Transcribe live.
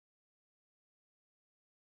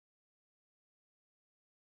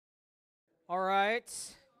All right.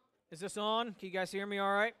 Is this on? Can you guys hear me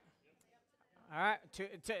all right? All right.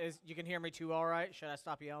 You can hear me too all right? Should I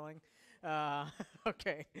stop yelling? Uh,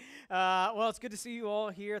 okay. Well, it's good to see you all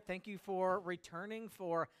here. Thank you for returning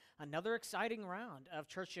for another exciting round of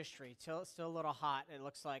church history. Still a little hot. It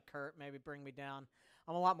looks like Kurt maybe bring me down.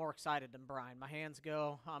 I'm a lot more excited than Brian. My hands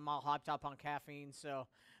go. I'm all hopped up on caffeine. So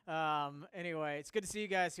anyway, it's good to see you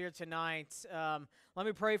guys here tonight. Let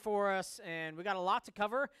me pray for us. And we got a lot to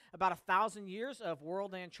cover, about 1,000 years of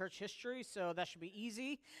world and church history. So that should be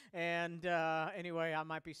easy. And anyway, I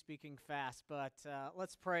might be speaking fast, but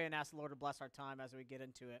let's pray and ask the Lord to bless our time as we get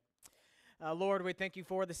into it. Lord, we thank you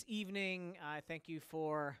for this evening. I thank you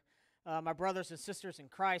for my brothers and sisters in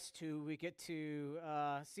Christ who we get to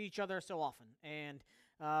see each other so often and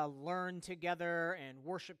learn together and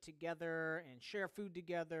worship together and share food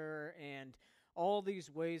together and all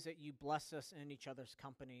these ways that you bless us in each other's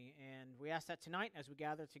company. And we ask that tonight as we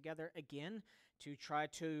gather together again to try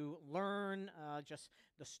to learn just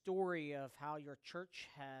the story of how your church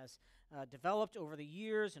has developed over the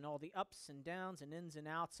years and all the ups and downs and ins and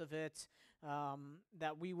outs of it,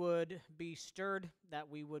 that we would be stirred, that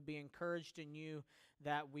we would be encouraged in you,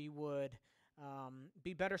 that we would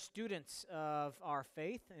be better students of our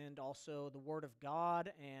faith and also the Word of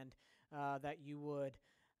God, and that you would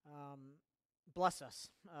bless us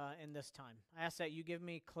in this time. I ask that you give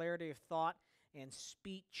me clarity of thought and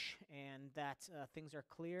speech, and that things are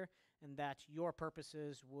clear, and that your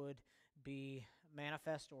purposes would be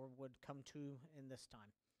manifest or would come to in this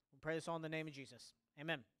time. We pray this all in the name of Jesus.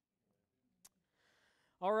 Amen.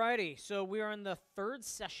 Alrighty, so we are in the third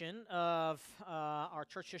session of our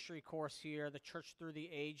church history course here, the Church Through the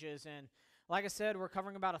Ages, and like I said, we're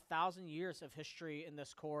covering about 1,000 years of history in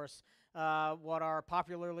this course, what are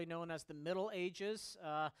popularly known as the Middle Ages.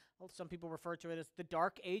 Some people refer to it as the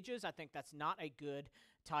Dark Ages. I think that's not a good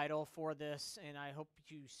title for this, and I hope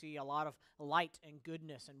you see a lot of light and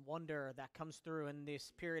goodness and wonder that comes through in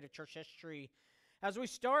this period of church history. As we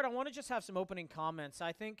start, I want to just have some opening comments.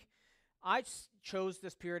 I think I chose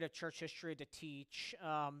this period of church history to teach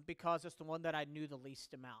because it's the one that I knew the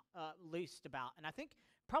least about, and I think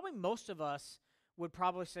probably most of us would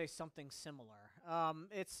probably say something similar.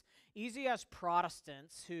 It's easy as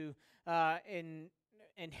Protestants who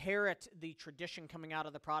inherit the tradition coming out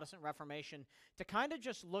of the Protestant Reformation to kind of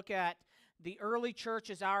just look at the early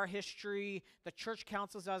church as our history, the church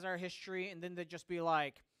councils as our history, and then they'd just be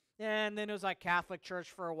like, and then it was like Catholic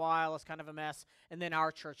Church for a while. It's kind of a mess. And then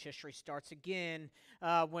our church history starts again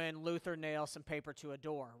when Luther nails some paper to a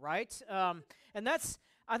door, right? And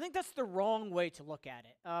I think that's the wrong way to look at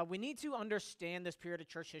it. We need to understand this period of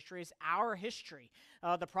church history as our history.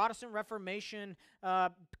 The Protestant Reformation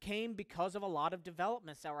came because of a lot of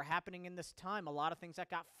developments that were happening in this time, a lot of things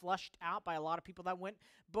that got flushed out by a lot of people that went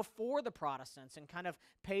before the Protestants and kind of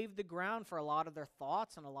paved the ground for a lot of their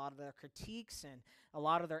thoughts and a lot of their critiques and a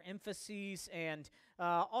lot of their emphases. And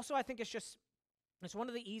also I think it's one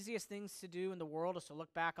of the easiest things to do in the world is to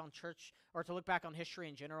look back on church or to look back on history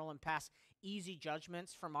in general and pass easy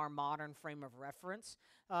judgments from our modern frame of reference.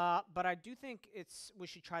 But I do think we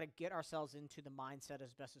should try to get ourselves into the mindset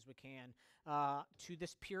as best as we can to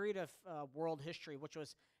this period of world history, which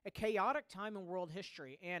was a chaotic time in world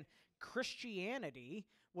history. And Christianity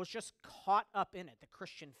was just caught up in it. The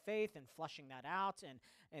Christian faith and fleshing that out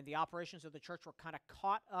and the operations of the church were kind of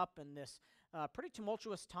caught up in this pretty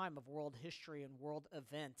tumultuous time of world history and world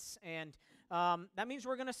events. And that means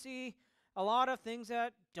we're going to see a lot of things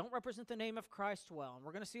that don't represent the name of Christ well. And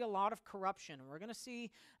we're going to see a lot of corruption. And we're going to see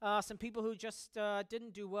some people who just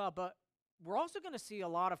didn't do well. But we're also going to see a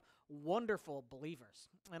lot of wonderful believers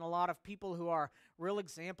and a lot of people who are real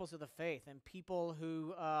examples of the faith and people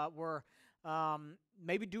who were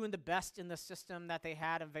maybe doing the best in the system that they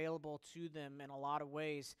had available to them in a lot of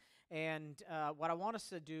ways. And what I want us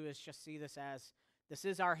to do is just see this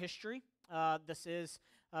is our history.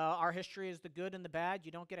 Our history is the good and the bad.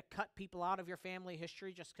 You don't get to cut people out of your family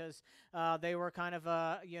history just because they were kind of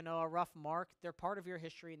a rough mark. They're part of your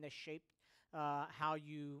history, and they shaped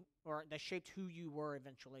they shaped who you were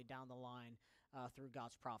eventually down the line through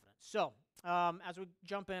God's providence. So as we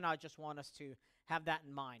jump in, I just want us to have that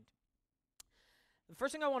in mind. The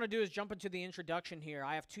first thing I want to do is jump into the introduction here.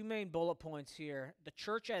 I have two main bullet points here. The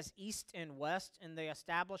church as East and West and the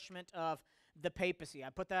establishment of the papacy. I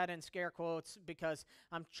put that in scare quotes because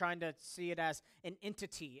I'm trying to see it as an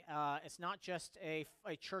entity. It's not just a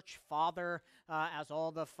church father, as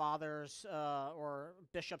all the fathers or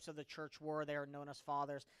bishops of the church were. They are known as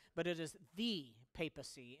fathers, but it is the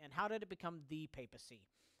papacy. And how did it become the papacy?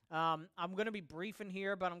 I'm going to be brief in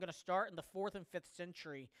here, but I'm going to start in the 4th and 5th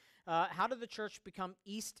century. How did the church become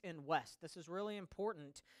east and west? This is really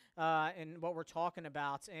important in what we're talking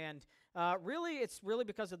about, and really, it's really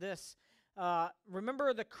because of this.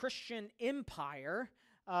 Remember, the Christian empire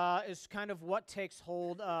is kind of what takes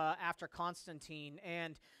hold after Constantine,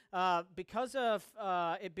 and because of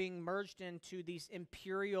it being merged into these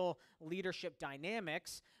imperial leadership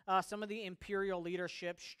dynamics, some of the imperial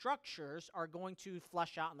leadership structures are going to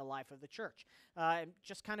flesh out in the life of the church. It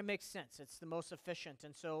just kind of makes sense. It's the most efficient.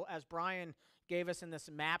 And so as Brian gave us in this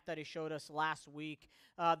map that he showed us last week,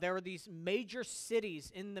 there were these major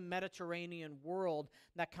cities in the Mediterranean world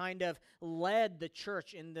that kind of led the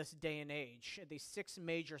church in this day and age, these 6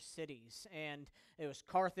 major cities. And it was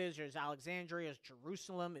Carthage, it was Alexandria, it was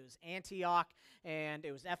Jerusalem, it was Antioch, and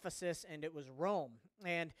it was Ephesus, and it was Rome.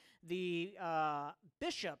 And the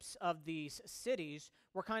bishops of these cities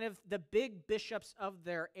were kind of the big bishops of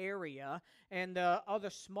their area, and the other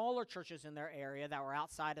smaller churches in their area that were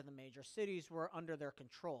outside of the major cities were under their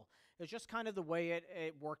control. It was just kind of the way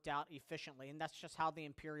it worked out efficiently, and that's just how the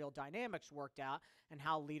imperial dynamics worked out and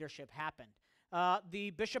how leadership happened.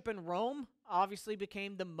 The bishop in Rome obviously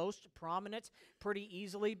became the most prominent pretty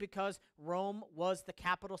easily because Rome was the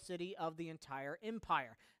capital city of the entire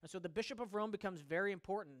empire. And so the bishop of Rome becomes very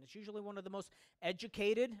important. It's usually one of the most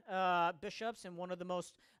educated bishops and one of the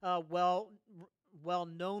most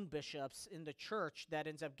well-known bishops in the church that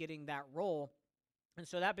ends up getting that role. And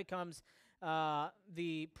so that becomes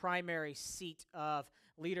the primary seat of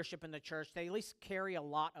leadership in the church. They at least carry a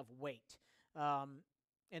lot of weight.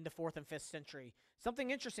 In the 4th and 5th century. Something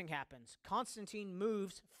interesting happens. Constantine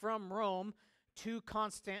moves from Rome to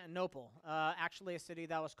Constantinople, actually a city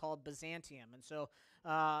that was called Byzantium. And so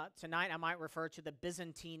tonight I might refer to the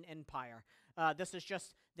Byzantine Empire. This is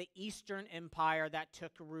just the Eastern Empire that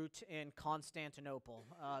took root in Constantinople.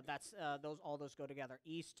 All those go together.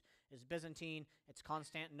 East is Byzantine, it's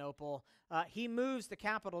Constantinople. He moves the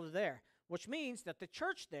capital to there, which means that the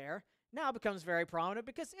church there now becomes very prominent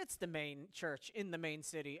because it's the main church in the main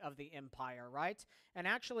city of the empire, right? And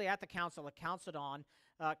actually at the Council of Chalcedon,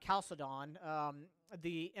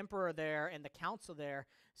 the emperor there and the council there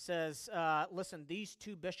says, listen, these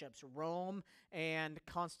 2 bishops, Rome and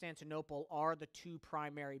Constantinople, are the 2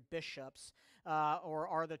 primary bishops, or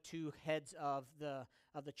are the 2 heads of the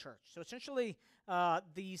church. So essentially,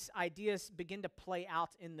 these ideas begin to play out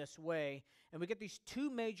in this way, and we get these 2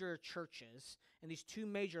 major churches and these 2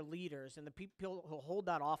 major leaders, and the people who hold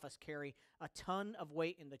that office carry a ton of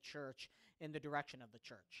weight in the church in the direction of the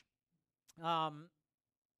church.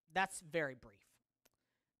 That's very brief.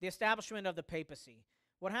 The establishment of the papacy.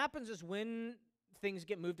 What happens is when things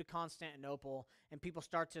get moved to Constantinople and people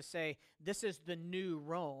start to say, this is the new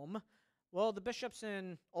Rome, well, the bishops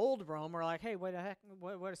in old Rome are like, hey, wait a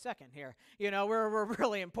second here. We're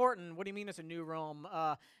really important. What do you mean it's a new Rome?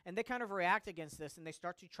 And they kind of react against this, and they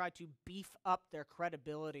start to try to beef up their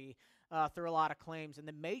credibility through a lot of claims. And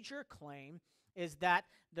the major claim is that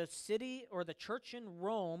the city or the church in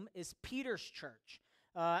Rome is Peter's church.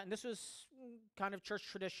 And this was kind of church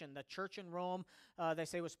tradition. The church in Rome, they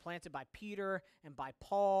say, was planted by Peter and by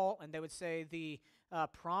Paul, and they would say the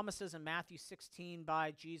promises in Matthew 16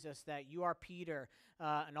 by Jesus that you are Peter,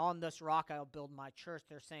 and on this rock I'll build my church.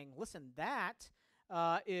 They're saying, listen, that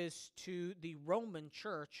is to the Roman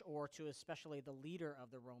church, or to especially the leader of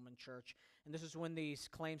the Roman church. And this is when these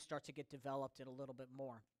claims start to get developed a little bit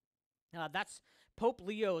more. That's Pope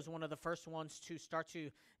Leo is one of the first ones to start to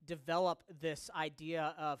develop this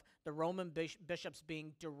idea of the Roman bishops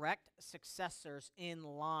being direct successors in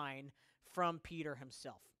line from Peter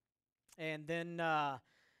himself. And then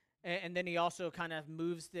he also kind of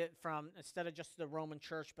moves it from, instead of just the Roman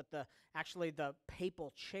church, but the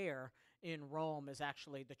papal chair in Rome is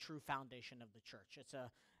actually the true foundation of the church. It's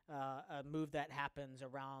a move that happens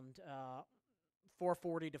around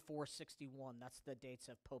 440 to 461. That's the dates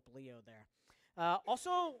of Pope Leo there.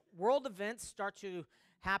 Also, world events start to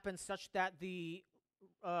happen such that the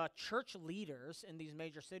church leaders in these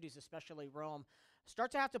major cities, especially Rome,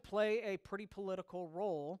 start to have to play a pretty political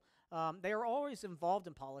role. They are always involved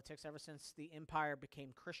in politics ever since the empire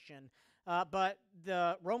became Christian, but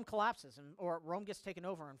Rome collapses, or Rome gets taken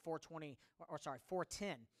over in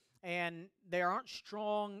 410. And there aren't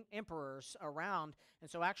strong emperors around, and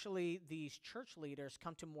so actually these church leaders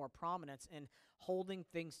come to more prominence in holding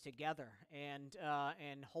things together and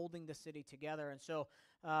holding the city together. And so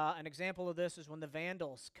an example of this is when the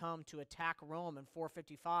Vandals come to attack Rome in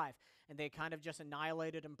 455, and they kind of just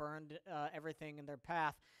annihilated and burned everything in their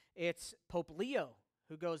path. It's Pope Leo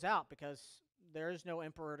who goes out because there is no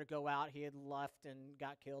emperor to go out. He had left and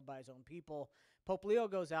got killed by his own people. Pope Leo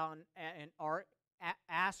goes out and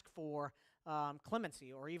ask for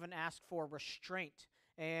clemency, or even ask for restraint.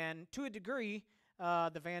 And to a degree,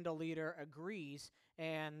 the Vandal leader agrees,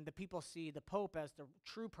 and the people see the Pope as the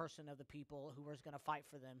true person of the people who is going to fight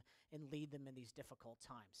for them and lead them in these difficult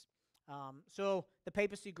times. So the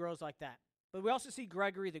papacy grows like that. But we also see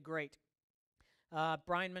Gregory the Great.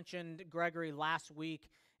 Brian mentioned Gregory last week,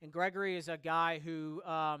 and Gregory is a guy who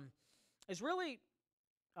is really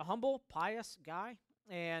a humble, pious guy,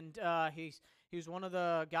 and he was one of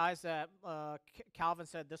the guys that Calvin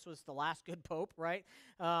said this was the last good pope, right?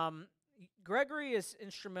 Gregory is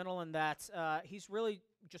instrumental in that he's really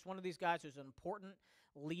just one of these guys who's an important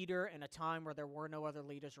leader in a time where there were no other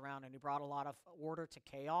leaders around, and he brought a lot of order to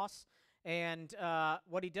chaos. And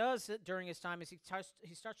what he does during his time is he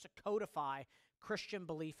starts to codify Christian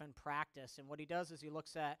belief and practice. And what he does is he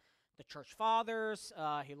looks at the church fathers,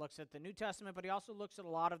 he looks at the New Testament, but he also looks at a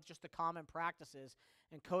lot of just the common practices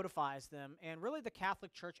and codifies them. And really the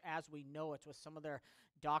Catholic Church as we know it, with some of their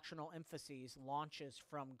doctrinal emphases, launches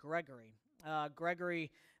from Gregory.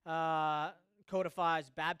 Gregory codifies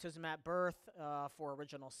baptism at birth for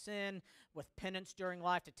original sin, with penance during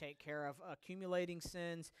life to take care of accumulating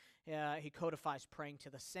sins. He codifies praying to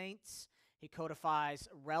the saints. He codifies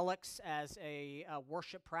relics as a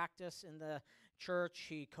worship practice in the church.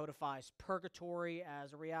 He codifies purgatory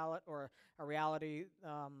as a reality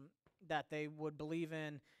that they would believe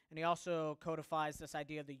in. And he also codifies this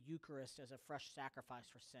idea of the Eucharist as a fresh sacrifice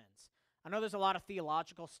for sins. I know there's a lot of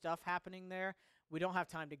theological stuff happening there. We don't have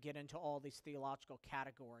time to get into all these theological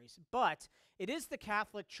categories. But it is the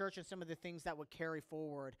Catholic Church and some of the things that would carry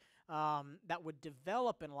forward, that would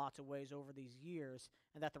develop in lots of ways over these years,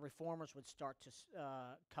 and that the Reformers would start to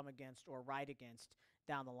come against or write against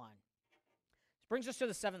down the line. This brings us to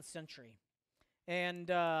the 7th century. And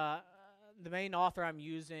the main author I'm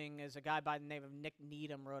using is a guy by the name of Nick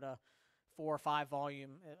Needham, wrote a 4 or 5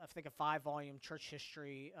 volume, I think a 5-volume church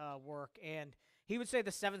history work. And he would say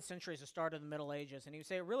the 7th century is the start of the Middle Ages. And he would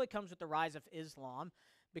say it really comes with the rise of Islam,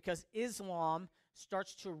 because Islam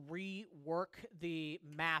starts to rework the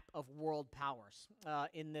map of world powers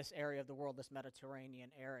in this area of the world, this Mediterranean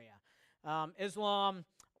area. Islam,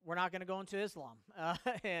 we're not going to go into Islam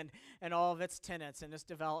and all of its tenets and its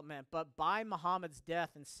development, but by Muhammad's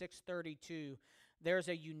death in 632, there's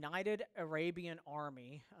a united Arabian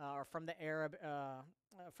army, or from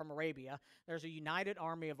Arabia. There's a united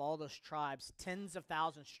army of all those tribes, tens of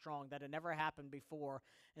thousands strong, that had never happened before,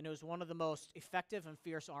 and it was one of the most effective and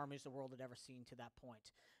fierce armies the world had ever seen to that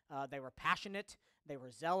point. They were passionate, they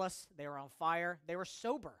were zealous, they were on fire, they were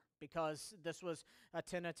sober, because this was a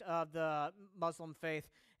tenet of the Muslim faith,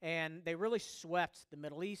 and they really swept the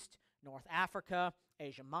Middle East, North Africa,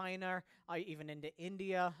 Asia Minor, even into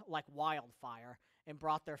India like wildfire, and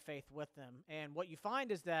brought their faith with them. And what you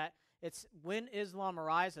find is that it's when Islam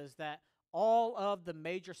arises that all of the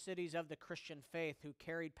major cities of the Christian faith who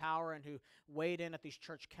carried power and who weighed in at these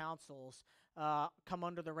church councils come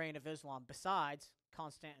under the reign of Islam, besides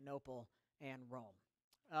Constantinople and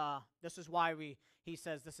Rome. This is why he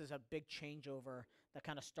says this is a big changeover that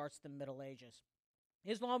kind of starts the Middle Ages.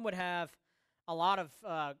 Islam would have a lot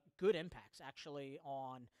of good impacts, actually,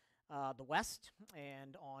 on the West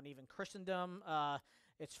and on even Christendom.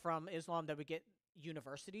 It's from Islam that we get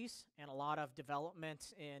universities and a lot of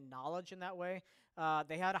development in knowledge in that way.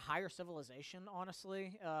 They had a higher civilization,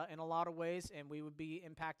 honestly, in a lot of ways, and we would be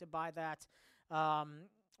impacted by that,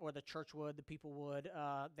 or the church would, the people would.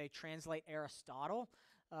 They translate Aristotle,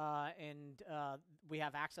 and we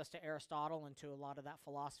have access to Aristotle and to a lot of that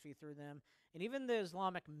philosophy through them. And even the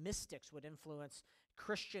Islamic mystics would influence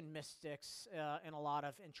Christian mystics in a lot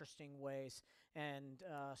of interesting ways and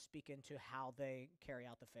speak into how they carry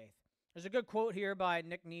out the faith. There's a good quote here by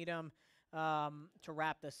Nick Needham to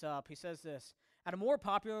wrap this up. He says this: "At a more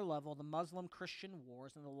popular level, the Muslim-Christian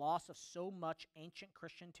wars and the loss of so much ancient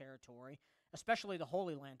Christian territory, especially the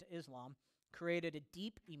Holy Land to Islam, created a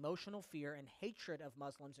deep emotional fear and hatred of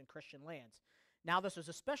Muslims in Christian lands. Now this was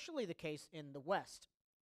especially the case in the West.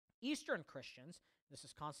 Eastern Christians," this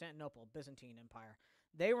is Constantinople, Byzantine Empire,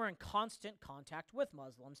 "they were in constant contact with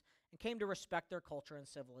Muslims and came to respect their culture and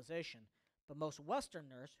civilization. But most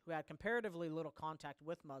Westerners, who had comparatively little contact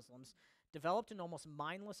with Muslims, developed an almost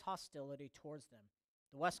mindless hostility towards them.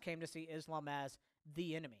 The West came to see Islam as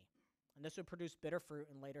the enemy, and this would produce bitter fruit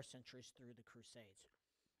in later centuries through the Crusades."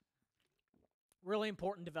 Really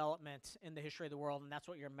important development in the history of the world, and that's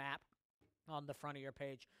what your map on the front of your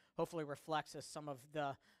page hopefully reflects as some of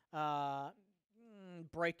the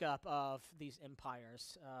breakup of these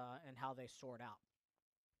empires and how they sort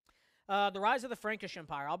out. The rise of the Frankish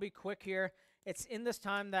Empire. I'll be quick here. It's in this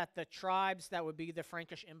time that the tribes that would be the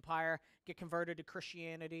Frankish Empire get converted to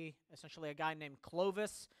Christianity. Essentially, a guy named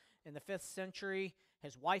Clovis in the 5th century.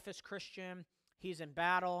 His wife is Christian. He's in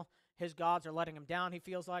battle. His gods are letting him down, he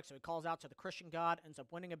feels like, so he calls out to the Christian god, ends up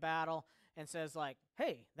winning a battle, and says, like,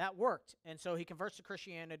 hey, that worked. And so he converts to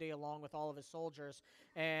Christianity along with all of his soldiers,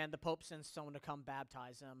 and the Pope sends someone to come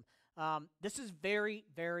baptize him. This is very,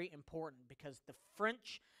 very important because the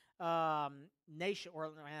French nation,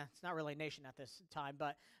 or it's not really a nation at this time,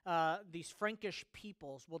 but these Frankish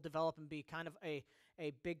peoples will develop and be kind of a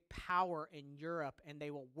big power in Europe, and they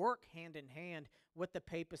will work hand in hand with the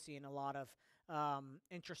papacy in a lot of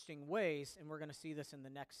interesting ways, and we're going to see this in the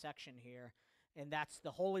next section here, and that's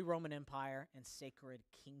the Holy Roman Empire and sacred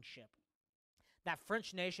kingship. That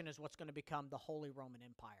French nation is what's going to become the Holy Roman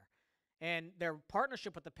Empire, and their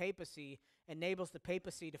partnership with the papacy enables the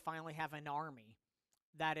papacy to finally have an army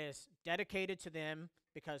that is dedicated to them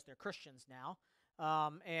because they're Christians now,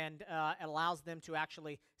 and it allows them to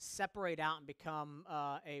actually separate out and become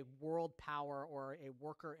a world power or a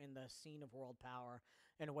worker in the scene of world power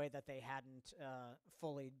in a way that they hadn't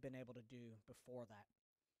fully been able to do before that.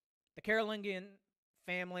 The Carolingian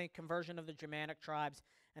family, conversion of the Germanic tribes,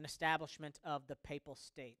 and establishment of the Papal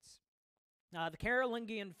States. The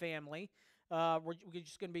Carolingian family, we're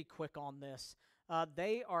just going to be quick on this.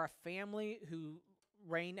 They are a family who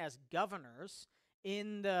reign as governors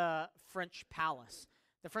in the French palace.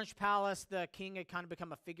 The French palace, the king had kind of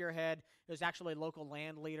become a figurehead. It was actually local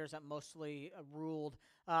land leaders that mostly ruled.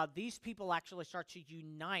 These people actually start to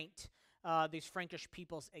unite these Frankish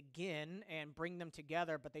peoples again and bring them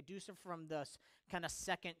together, but they do so from this kind of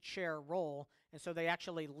second chair role, and so they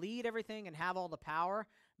actually lead everything and have all the power,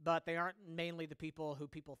 but they aren't mainly the people who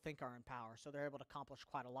people think are in power, so they're able to accomplish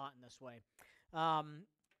quite a lot in this way.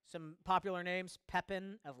 Some popular names: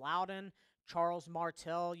 Pepin of Loudun, Charles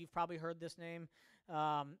Martel, you've probably heard this name.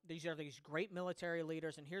 These are these great military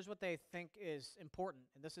leaders, and here's what they think is important,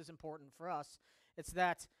 and this is important for us. It's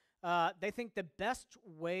that they think the best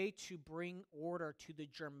way to bring order to the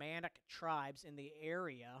Germanic tribes in the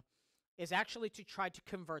area is actually to try to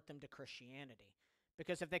convert them to Christianity.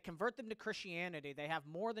 Because if they convert them to Christianity, they have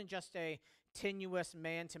more than just a tenuous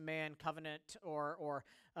man-to-man covenant or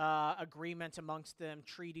agreement amongst them,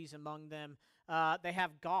 treaties among them. They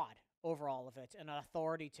have God over all of it, an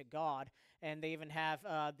authority to God, and they even have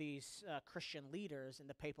these Christian leaders in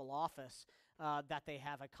the papal office that they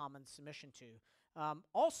have a common submission to.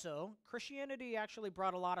 Also, Christianity actually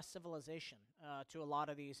brought a lot of civilization to a lot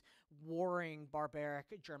of these warring,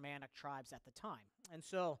 barbaric Germanic tribes at the time. And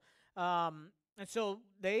so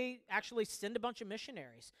they actually send a bunch of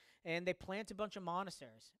missionaries, and they plant a bunch of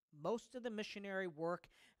monasteries. Most of the missionary work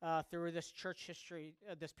through this church history,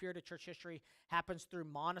 this period of church history, happens through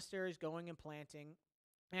monasteries going and planting.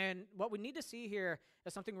 And what we need to see here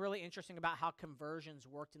is something really interesting about how conversions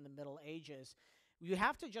worked in the Middle Ages. You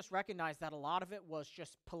have to just recognize that a lot of it was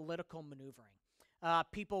just political maneuvering.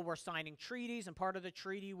 People were signing treaties, and part of the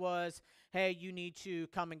treaty was, hey, you need to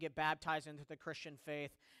come and get baptized into the Christian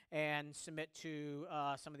faith and submit to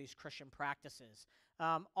some of these Christian practices.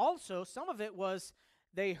 Also, some of it was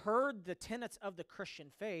they heard the tenets of the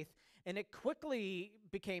Christian faith, and it quickly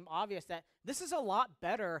became obvious that this is a lot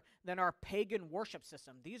better than our pagan worship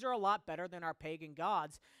system. These are a lot better than our pagan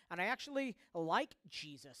gods, and I actually like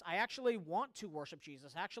Jesus. I actually want to worship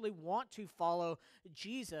Jesus. I actually want to follow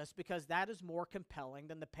Jesus because that is more compelling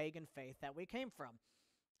than the pagan faith that we came from.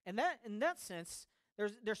 And that, in that sense,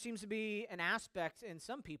 there seems to be an aspect in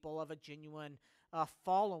some people of a genuine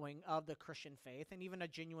following of the Christian faith, and even a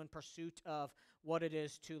genuine pursuit of what it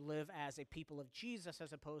is to live as a people of Jesus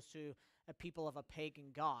as opposed to a people of a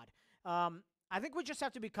pagan god. I think we just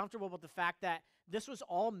have to be comfortable with the fact that this was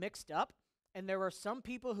all mixed up, and there were some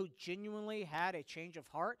people who genuinely had a change of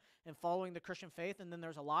heart in following the Christian faith, and then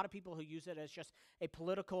there's a lot of people who use it as just a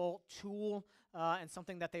political tool and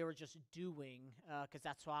something that they were just doing because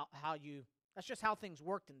that's just how things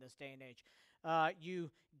worked in this day and age.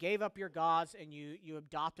 You gave up your gods and you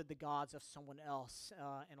adopted the gods of someone else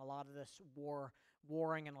in a lot of this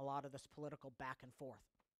warring and a lot of this political back and forth.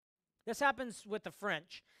 This happens with the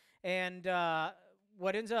French, and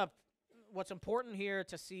what's important here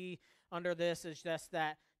to see under this is just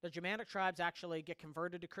that the Germanic tribes actually get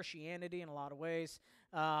converted to Christianity in a lot of ways,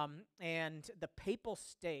 and the Papal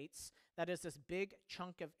States, that is this big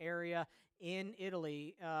chunk of area in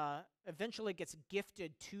Italy, eventually gets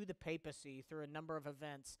gifted to the papacy through a number of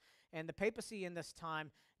events. And the papacy in this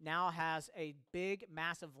time now has a big,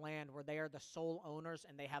 massive land where they are the sole owners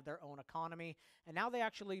and they have their own economy. And now they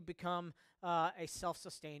actually become a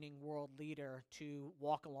self-sustaining world leader to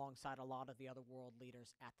walk alongside a lot of the other world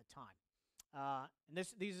leaders at the time.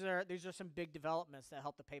 These are some big developments that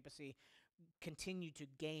help the papacy continue to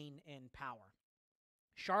gain in power.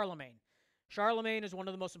 Charlemagne. Charlemagne is one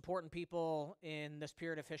of the most important people in this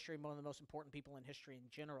period of history, one of the most important people in history in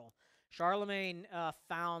general. Charlemagne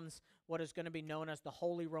founds what is going to be known as the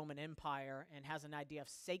Holy Roman Empire and has an idea of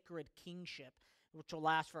sacred kingship, which will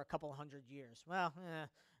last for a couple hundred years. Well,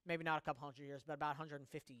 maybe not a couple hundred years, but about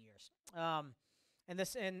 150 years. And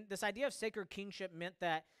this idea of sacred kingship meant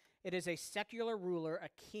that it is a secular ruler, a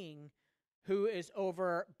king, who is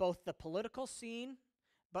over both the political scene,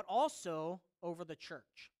 but also over the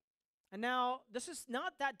church. And now, this is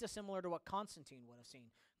not that dissimilar to what Constantine would have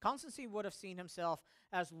seen. Constantine would have seen himself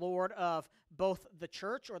as lord of both the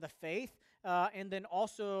church or the faith, and then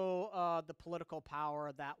also the political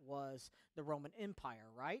power that was the Roman Empire,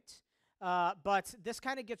 right? But this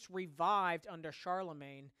kind of gets revived under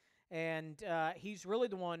Charlemagne, and he's really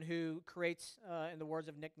the one who creates, in the words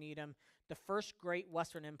of Nick Needham, the first great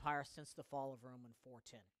Western empire since the fall of Rome in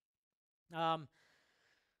 410.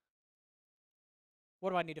 What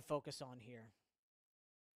do I need to focus on here?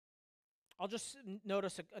 I'll just note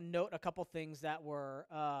a couple things that were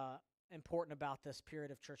important about this period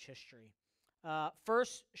of church history.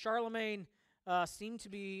 First, Charlemagne seemed to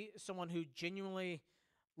be someone who genuinely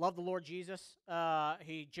loved the Lord Jesus.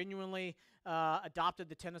 He genuinely adopted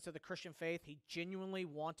the tenets of the Christian faith. He genuinely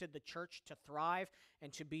wanted the church to thrive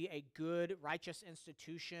and to be a good, righteous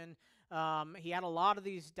institution. He had a lot of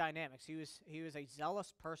these dynamics. He was a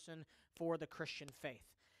zealous person for the Christian faith,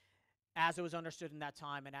 as it was understood in that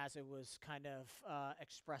time and as it was kind of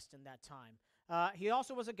expressed in that time. He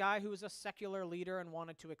also was a guy who was a secular leader and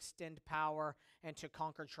wanted to extend power and to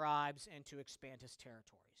conquer tribes and to expand his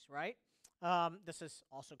territories, right? This is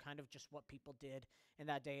also kind of just what people did in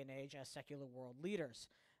that day and age as secular world leaders.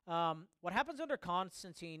 What happens under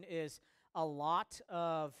Constantine is a lot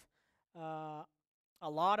of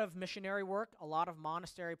missionary work, a lot of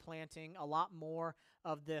monastery planting, a lot more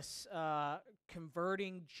of this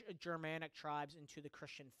converting Germanic tribes into the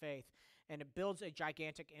Christian faith. And it builds a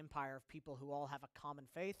gigantic empire of people who all have a common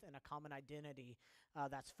faith and a common identity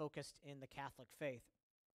that's focused in the Catholic faith.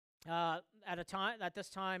 At this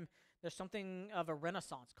time, there's something of a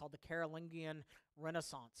renaissance called the Carolingian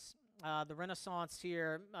Renaissance. The Renaissance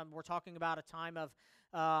here, we're talking about a time of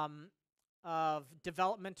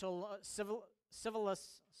developmental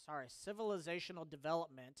civilizational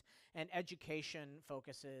development and education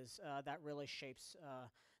focuses that really shapes a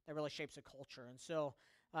culture. And so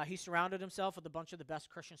he surrounded himself with a bunch of the best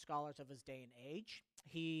Christian scholars of his day and age.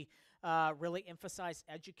 He really emphasized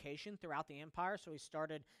education throughout the empire, so he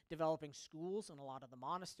started developing schools in a lot of the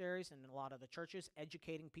monasteries and in a lot of the churches,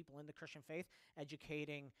 educating people in the Christian faith,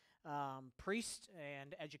 educating priests,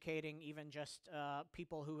 and educating even just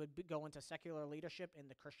people who would go into secular leadership in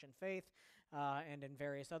the Christian faith and in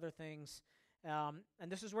various other things. And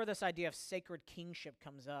this is where this idea of sacred kingship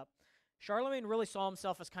comes up. Charlemagne really saw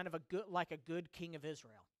himself as kind of a good king of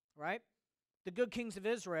Israel, right? The good kings of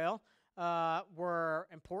Israel were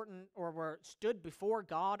important, or stood before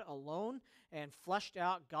God alone and fleshed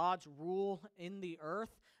out God's rule in the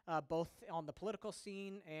earth, both on the political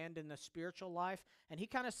scene and in the spiritual life. And he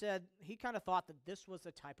kind of thought that this was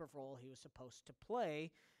the type of role he was supposed to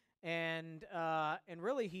play, and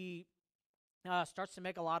really he starts to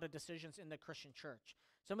make a lot of decisions in the Christian church.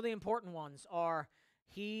 Some of the important ones are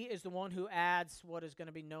he is the one who adds what is going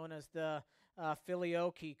to be known as the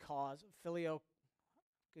Filioque clause.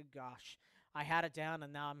 Good gosh, I had it down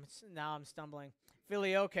and now I'm stumbling.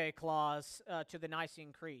 Filioque clause to the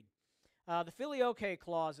Nicene Creed. The Filioque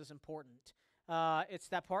clause is important. It's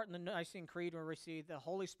that part in the Nicene Creed where we see the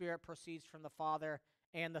Holy Spirit proceeds from the Father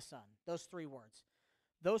and the Son. Those three words.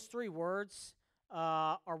 Those three words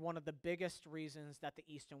are one of the biggest reasons that the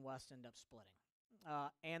East and West end up splitting,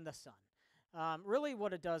 and the Son. Really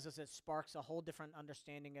what it does is it sparks a whole different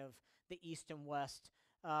understanding of the East and West,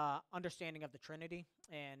 understanding of the Trinity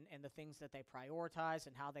and the things that they prioritize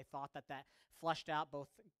and how they thought that fleshed out both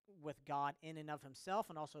with God in and of himself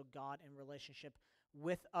and also God in relationship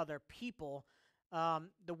with other people.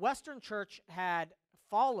 The Western Church had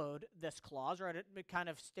followed this clause, or it kind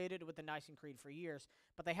of stated with the Nicene Creed for years,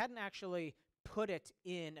 but they hadn't actually put it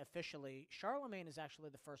in officially. Charlemagne is actually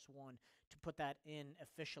the first one to put that in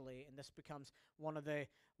officially, and this becomes one of the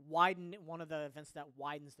events that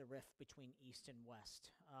widens the rift between East and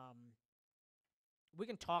West. We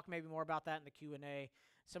can talk maybe more about that in the Q&A,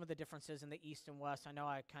 some of the differences in the East and West. I know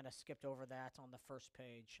I kind of skipped over that on the first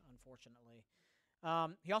page, unfortunately.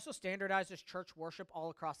 He also standardizes church worship all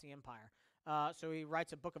across the empire. So he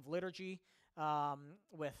writes a book of liturgy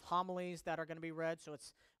with homilies that are going to be read. So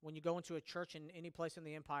it's when you go into a church in any place in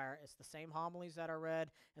the empire, it's the same homilies that are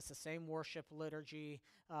read, it's the same worship liturgy,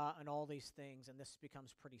 and all these things, and this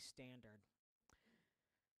becomes pretty standard.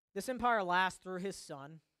 This empire lasts through his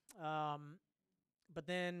son, but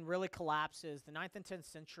then really collapses. The 9th and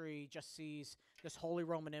 10th century just sees this Holy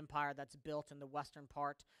Roman Empire that's built in the western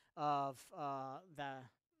part of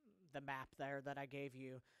the map there that I gave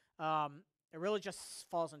you. It really just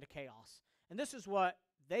falls into chaos. And this is what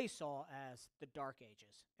they saw as the Dark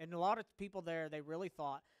Ages. And a lot of people there, they really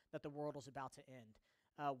thought that the world was about to end.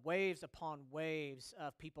 Waves upon waves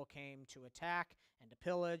of people came to attack and to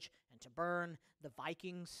pillage and to burn. The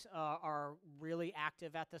Vikings are really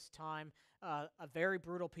active at this time, a very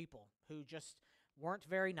brutal people who just weren't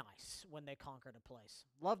very nice when they conquered a place.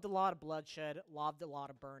 Loved a lot of bloodshed, loved a lot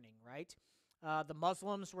of burning, right? The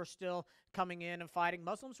Muslims were still coming in and fighting.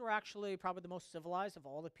 Muslims were actually probably the most civilized of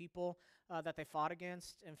all the people that they fought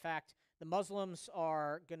against. In fact, the Muslims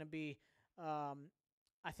are going to be,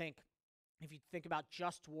 I think, if you think about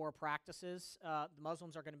just war practices, the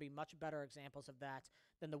Muslims are going to be much better examples of that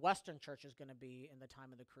than the Western church is going to be in the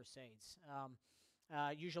time of the Crusades.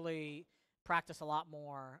 Usually practice a lot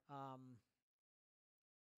more,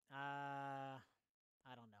 I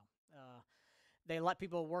don't know. They let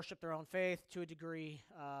people worship their own faith to a degree.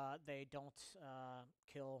 They don't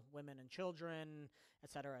kill women and children,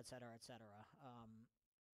 etc., etc., etc.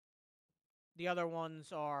 The other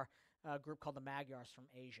ones are a group called the Magyars from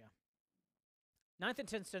Asia. 9th and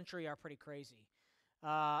 10th century are pretty crazy.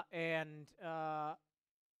 And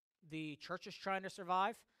the church is trying to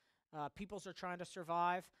survive. Peoples are trying to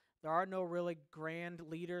survive. There are no really grand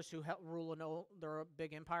leaders who rule their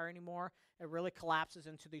big empire anymore. It really collapses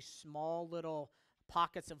into these small little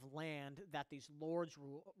pockets of land that these lords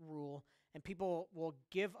rule, and people will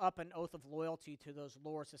give up an oath of loyalty to those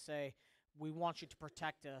lords to say, we want you to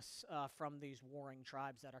protect us from these warring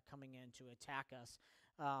tribes that are coming in to attack us.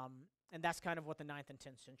 And that's kind of what the 9th and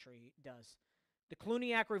 10th century does. The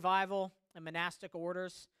Cluniac revival and monastic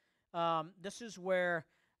orders, this is where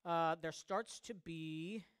there starts to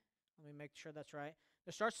be, let me make sure that's right,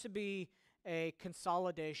 there starts to be a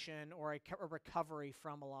consolidation or a recovery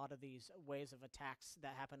from a lot of these ways of attacks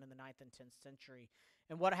that happened in the 9th and 10th century.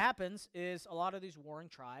 And what happens is a lot of these warring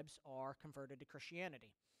tribes are converted to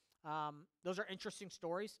Christianity. Those are interesting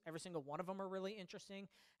stories. Every single one of them are really interesting.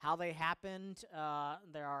 How they happened,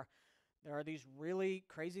 there are these really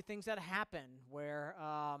crazy things that happen where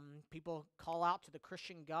people call out to the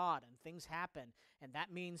Christian God and things happen. And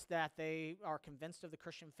that means that they are convinced of the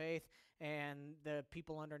Christian faith and the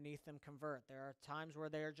people underneath them convert. There are times where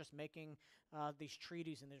they're just making these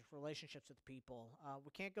treaties and these relationships with people.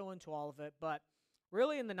 We can't go into all of it, but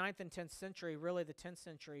really in the 9th and 10th century, really the 10th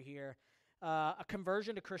century here, a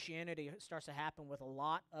conversion to Christianity starts to happen with a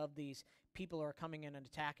lot of these people who are coming in and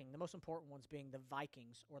attacking. The most important ones being the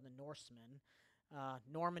Vikings or the Norsemen.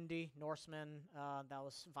 Normandy, Norsemen, that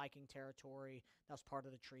was Viking territory. That was part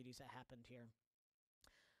of the treaties that happened here.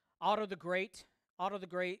 Otto the Great. Otto the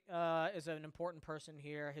Great is an important person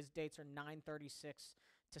here. His dates are 936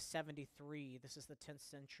 to 73. This is the 10th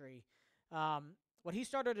century. What he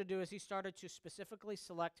started to do is he started to specifically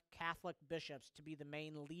select Catholic bishops to be the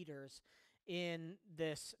main leaders in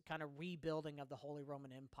this kind of rebuilding of the Holy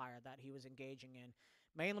Roman Empire that he was engaging in,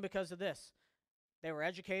 mainly because of this. They were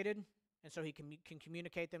educated, and so he can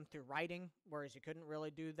communicate them through writing, whereas he couldn't really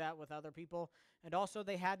do that with other people. And also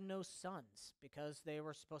they had no sons because they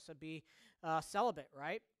were supposed to be celibate,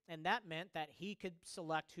 right? And that meant that he could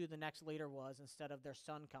select who the next leader was instead of their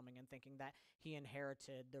son coming and thinking that he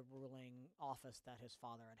inherited the ruling office that his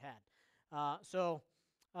father had.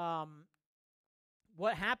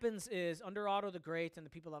 What happens is, under Otto the Great and the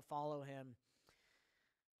people that follow him,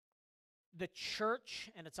 the church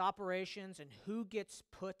and its operations and who gets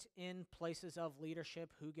put in places of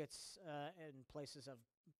leadership, who gets in places of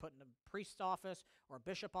put in a priest office or a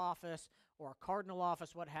bishop office or a cardinal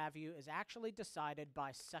office, what have you, is actually decided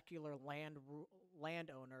by secular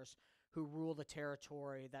landowners who rule the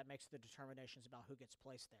territory that makes the determinations about who gets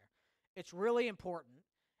placed there. It's really important,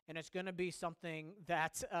 and it's going to be something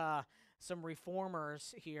that some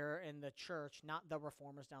reformers here in the church, not the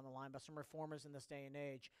reformers down the line, but some reformers in this day and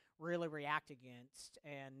age really react against,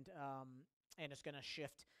 and it's going to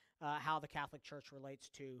shift how the Catholic Church relates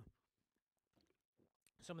to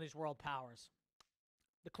some of these world powers.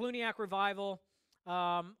 The Cluniac revival,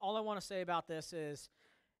 all I want to say about this is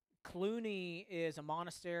Cluny is a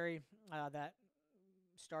monastery that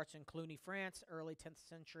starts in Cluny, France, early 10th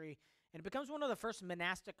century, and it becomes one of the first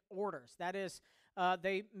monastic orders. That is,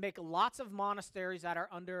 They make lots of monasteries that are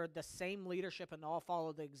under the same leadership and all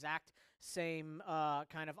follow the exact same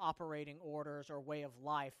kind of operating orders or way of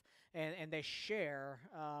life, and they share.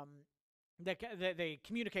 They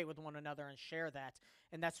communicate with one another and share that,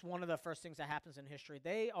 and that's one of the first things that happens in history.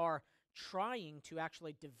 They are trying to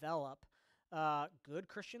actually develop good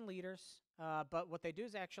Christian leaders, but what they do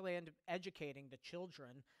is actually end up educating the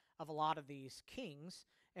children of a lot of these kings.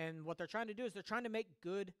 And what they're trying to do is they're trying to make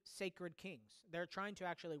good, sacred kings. They're trying to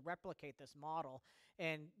actually replicate this model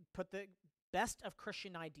and put the best of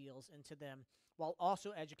Christian ideals into them while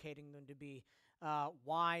also educating them to be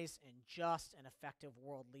wise and just and effective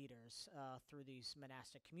world leaders through these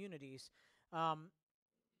monastic communities. A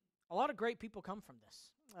lot of great people come from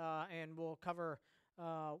this, and we'll cover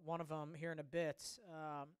one of them here in a bit.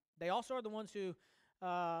 They also are the ones who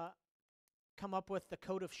come up with the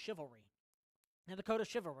Code of Chivalry. And the Code of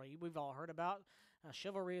Chivalry, we've all heard about.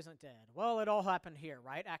 Chivalry isn't dead. Well, it all happened here,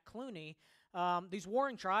 right? At Cluny, these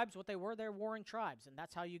warring tribes, what they were, they're warring tribes. And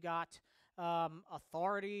that's how you got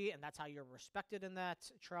authority, and that's how you're respected in that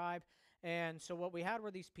tribe. And so what we had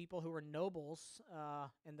were these people who were nobles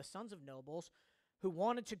and the sons of nobles who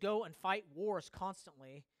wanted to go and fight wars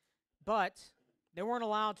constantly, but they weren't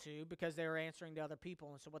allowed to because they were answering to other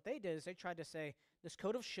people. And so what they did is they tried to say, this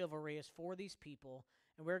Code of Chivalry is for these people,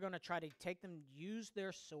 and we're going to try to take them, use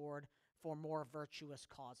their sword for more virtuous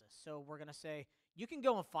causes. So we're going to say, you can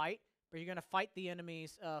go and fight, but you're going to fight the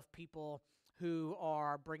enemies of people who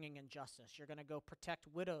are bringing injustice. You're going to go protect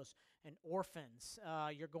widows and orphans.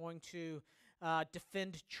 You're going to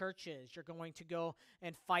defend churches. You're going to go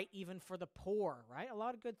and fight even for the poor, right? A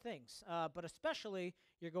lot of good things. But especially,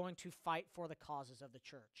 you're going to fight for the causes of the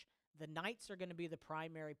church. The knights are going to be the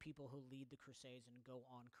primary people who lead the crusades and go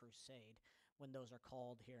on crusade when those are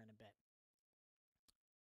called here in a bit.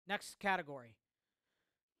 Next category,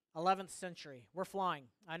 11th century. We're flying.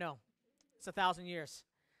 I know. It's 1,000 years.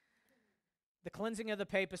 The cleansing of the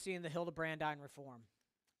papacy and the Hildebrandine reform.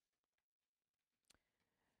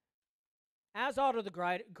 As Otto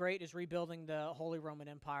the Great is rebuilding the Holy Roman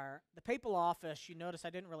Empire, the papal office, you notice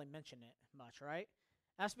I didn't really mention it much, right?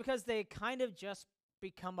 That's because they kind of just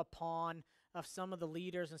become a pawn of some of the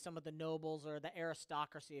leaders and some of the nobles, or the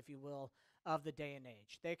aristocracy, if you will, of the day and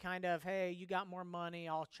age. They kind of, hey, you got more money,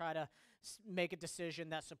 I'll try to make a decision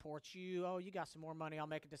that supports you. Oh, you got some more money, I'll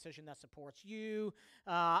make a decision that supports you.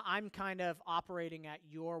 I'm kind of operating at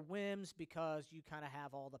your whims because you kind of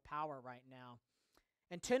have all the power right now.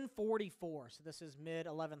 In 1044, so this is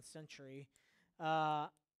mid-11th century,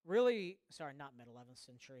 really, sorry, not mid-11th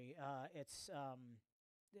century, it's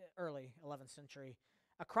early 11th century,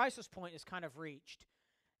 a crisis point is kind of reached.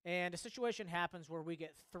 And a situation happens where we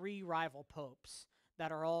get 3 rival popes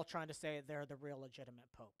that are all trying to say they're the real legitimate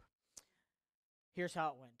pope. Here's how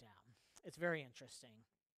it went down. It's very interesting.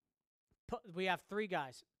 We have 3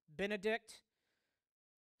 guys, Benedict,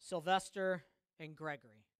 Sylvester, and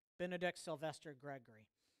Gregory. Benedict, Sylvester, Gregory.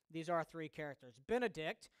 These are our 3 characters.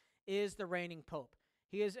 Benedict is the reigning pope.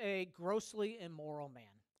 He is a grossly immoral man.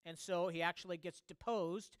 And so he actually gets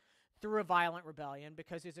deposed through a violent rebellion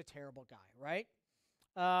because he's a terrible guy, right?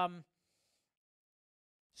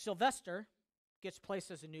 Sylvester gets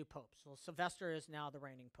placed as a new pope. So Sylvester is now the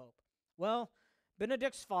reigning pope. Well,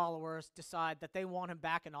 Benedict's followers decide that they want him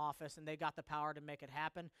back in office and they got the power to make it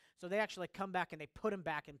happen. So they actually come back and they put him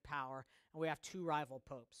back in power, and we have 2 rival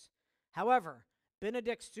popes. However,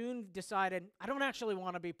 Benedict soon decided, I don't actually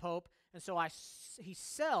want to be pope, and so he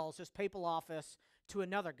sells his papal office to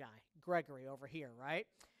another guy, Gregory over here, right?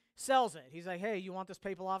 Sells it. He's like, hey, you want this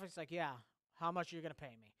papal office? He's like, yeah. How much are you going to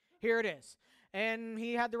pay me? Here it is. And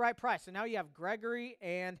he had the right price. So now you have Gregory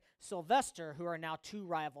and Sylvester, who are now 2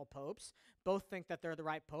 rival popes. Both think that they're the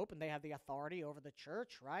right pope, and they have the authority over the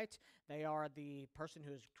church, right? They are the person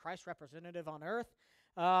who is Christ's representative on earth.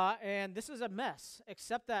 And this is a mess,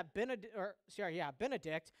 except that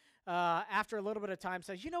Benedict, after a little bit of time,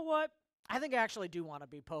 says, you know what? I think I actually do want to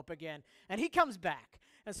be pope again. And he comes back.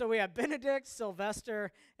 And so we have Benedict,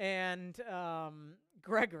 Sylvester, and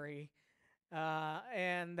Gregory.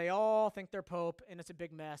 And they all think they're pope, and it's a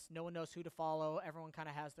big mess. No one knows who to follow. Everyone kind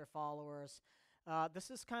of has their followers.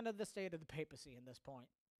 This is kind of the state of the papacy in this point.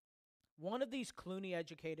 One of these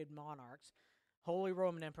Cluny-educated monarchs, Holy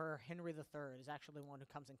Roman Emperor Henry III, is actually the one who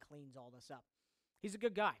comes and cleans all this up. He's a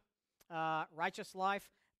good guy. Righteous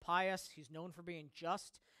life, pious. He's known for being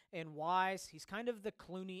just and wise. He's kind of the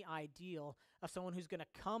Cluny ideal of someone who's going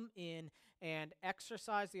to come in and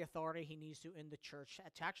exercise the authority he needs to in the church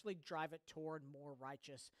to actually drive it toward more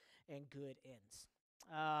righteous and good ends.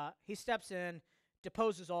 He steps in,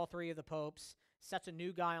 deposes all 3 of the popes, sets a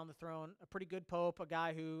new guy on the throne, a pretty good pope, a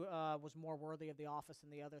guy who was more worthy of the office than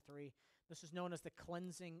the other three. This is known as the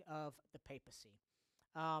cleansing of the papacy.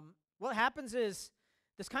 What happens is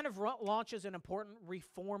this kind of launches an important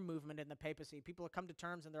reform movement in the papacy. People come to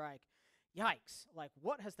terms and they're like, yikes, like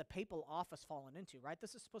what has the papal office fallen into, right?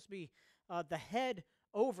 This is supposed to be the head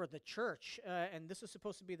over the church, and this is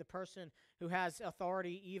supposed to be the person who has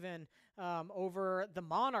authority even over the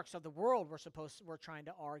monarchs of the world, we're trying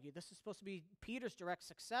to argue. This is supposed to be Peter's direct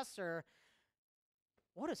successor.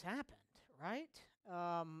 What has happened, right?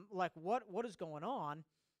 Like what is going on?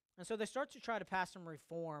 And so they start to try to pass some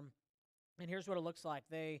reform, and here's what it looks like.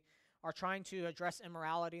 They are trying to address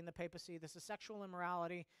immorality in the papacy. This is sexual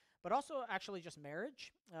immorality, but also actually just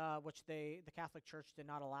marriage, which the Catholic Church did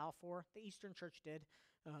not allow for. The Eastern Church did,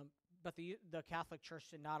 but the Catholic Church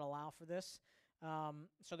did not allow for this.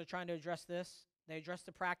 So they're trying to address this. They address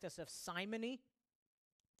the practice of simony.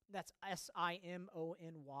 That's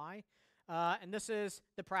S-I-M-O-N-Y. And this is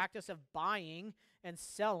the practice of buying and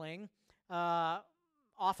selling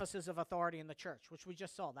offices of authority in the church, which we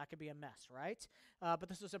just saw. That could be a mess, right? But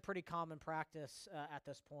this is a pretty common practice at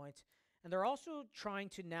this point. And they're also trying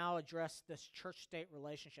to now address this church-state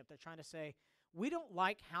relationship. They're trying to say, we don't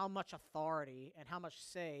like how much authority and how much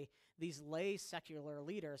say these lay secular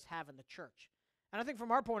leaders have in the church. And I think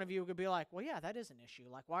from our point of view, we could be like, well, yeah, that is an issue.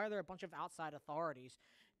 Like, why are there a bunch of outside authorities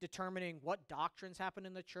determining what doctrines happen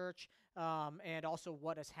in the church and also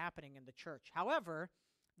what is happening in the church? However,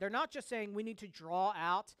 they're not just saying we need to draw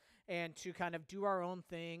out and to kind of do our own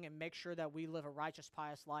thing and make sure that we live a righteous,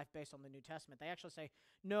 pious life based on the New Testament. They actually say,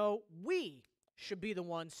 no, we should be the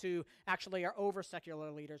ones who actually are over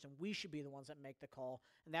secular leaders, and we should be the ones that make the call.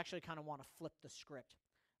 And they actually kind of want to flip the script.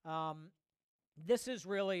 This is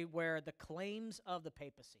really where the claims of the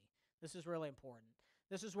papacy, this is really important.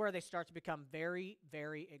 This is where they start to become very,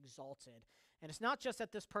 very exalted. And it's not just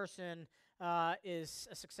that this person is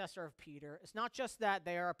a successor of Peter. It's not just that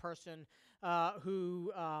they are a person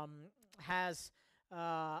who has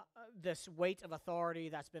this weight of authority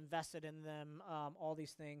that's been vested in them, all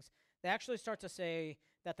these things. They actually start to say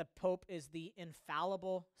that the Pope is the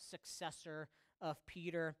infallible successor of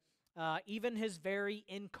Peter, even his very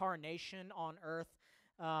incarnation on earth,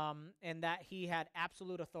 and that he had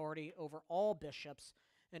absolute authority over all bishops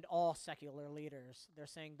and all secular leaders. They're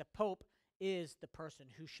saying the Pope is the person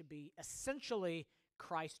who should be essentially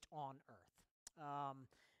Christ on earth.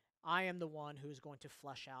 I am the one who is going to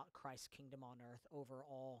flesh out Christ's kingdom on earth over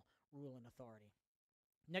all rule and authority.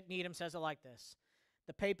 Nick Needham says it like this: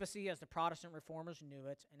 the papacy, as the Protestant reformers knew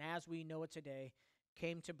it, and as we know it today,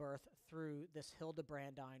 came to birth through this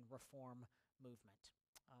Hildebrandine reform movement.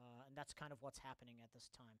 And that's kind of what's happening at this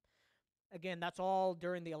time. Again, that's all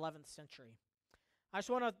during the 11th century. I just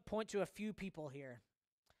want to point to a few people here.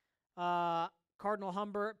 Cardinal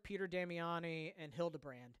Humbert, Peter Damiani, and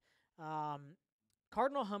Hildebrand.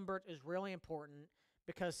 Cardinal Humbert is really important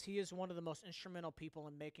because he is one of the most instrumental people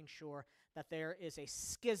in making sure that there is a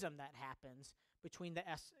schism that happens between the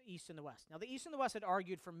East and the West. Now, the East and the West had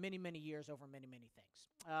argued for many, many years over many, many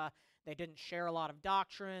things. They didn't share a lot of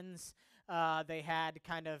doctrines. They had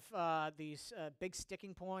kind of these big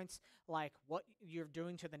sticking points, like what you're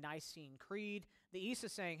doing to the Nicene Creed. The East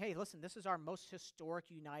is saying, hey, listen, this is our most historic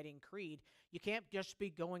uniting creed. You can't just be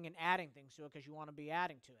going and adding things to it because you want to be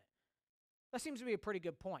adding to it. That seems to be a pretty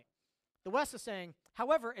good point. The West is saying,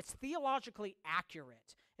 however, it's theologically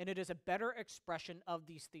accurate, and it is a better expression of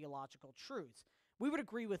these theological truths. We would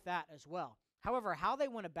agree with that as well. However, how they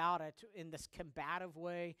went about it in this combative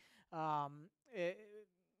way it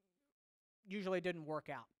usually didn't work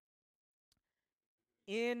out.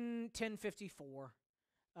 In 1054,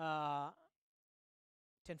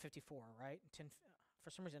 right? For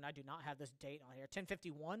some reason, I do not have this date on here.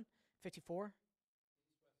 1051? 54?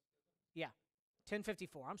 Yeah.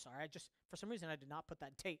 1054. I'm sorry. For some reason, I did not put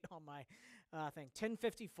that date on my thing.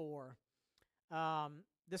 1054.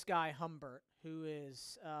 This guy, Humbert, who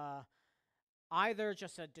is either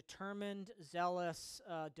just a determined, zealous,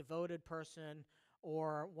 devoted person,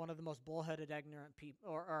 or one of the most bullheaded, ignorant people,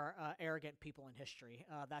 or arrogant people in history.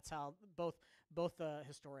 That's how both the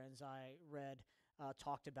historians I read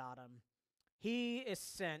talked about him. He is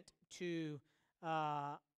sent to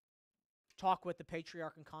talk with the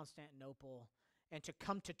Patriarch in Constantinople and to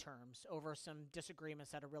come to terms over some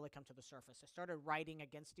disagreements that have really come to the surface. They started writing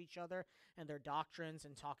against each other and their doctrines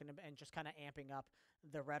and talking and just kind of amping up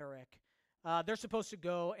the rhetoric. They're supposed to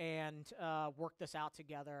go and work this out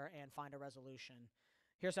together and find a resolution.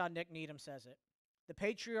 Here's how Nick Needham says it. The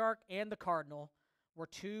Patriarch and the Cardinal were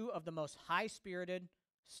two of the most high-spirited,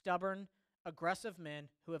 stubborn, aggressive men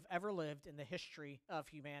who have ever lived in the history of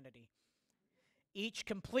humanity. each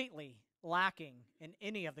completely lacking in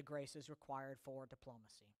any of the graces required for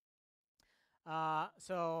diplomacy.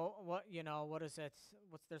 So what is it?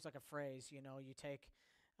 There's like a phrase, you take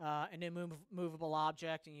an immovable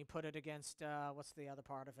object and you put it against what's the other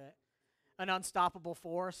part of it? An unstoppable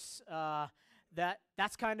force.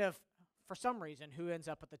 That's kind of, for some reason, who ends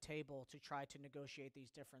up at the table to try to negotiate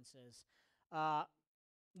these differences.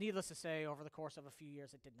 Needless to say, over the course of a few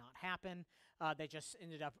years, it did not happen. They just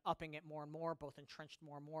ended up upping it more and more, both entrenched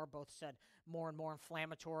more and more, both said more and more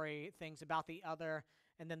inflammatory things about the other.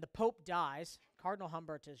 And then the Pope dies. Cardinal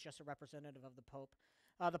Humbert is just a representative of the Pope.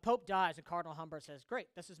 The Pope dies, and Cardinal Humbert says,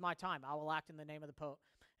 "Great, this is my time. I will act in the name of the Pope."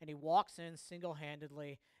 And he walks in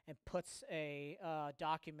single-handedly and puts a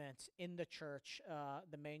document in the church,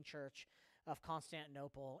 the main church of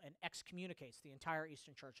Constantinople, and excommunicates the entire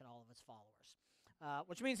Eastern Church and all of its followers.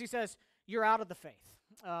 Which means he says, you're out of the faith,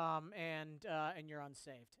 and you're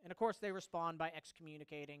unsaved. And of course, they respond by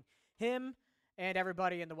excommunicating him and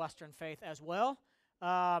everybody in the Western faith as well.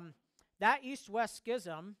 That East-West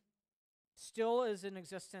schism still is in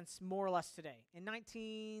existence more or less today. In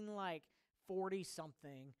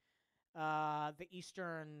 1940-something, the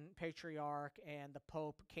Eastern Patriarch and the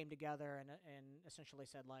Pope came together and essentially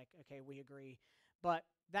said, okay, we agree. But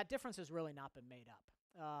that difference has really not been made up.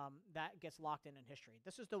 That gets locked in history.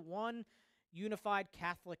 This is the one unified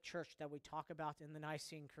Catholic Church that we talk about in the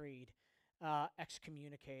Nicene Creed,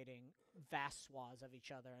 excommunicating vast swaths of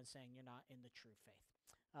each other and saying you're not in the true faith.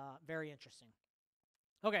 Very interesting.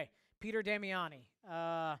 Okay, Peter Damiani.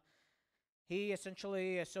 He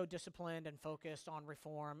essentially is so disciplined and focused on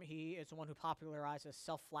reform. He is the one who popularizes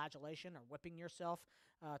self-flagellation, or whipping yourself,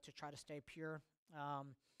 to try to stay pure.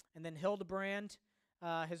 And then Hildebrand.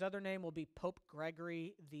 His other name will be Pope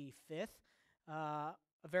Gregory V, a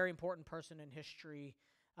very important person in history.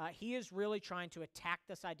 He is really trying to attack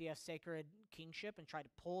this idea of sacred kingship and try to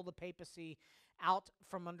pull the papacy out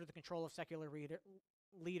from under the control of secular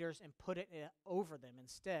leaders and put it over them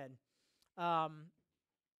instead.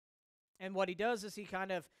 And what he does is he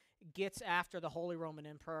kind of gets after the Holy Roman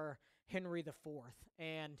Emperor Henry IV.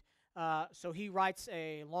 And so he writes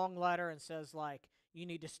a long letter and says, you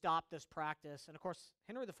need to stop this practice. And of course,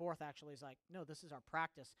 Henry IV actually is like, no, this is our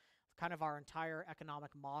practice. Kind of our entire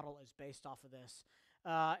economic model is based off of this.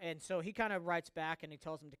 And so he kind of writes back and he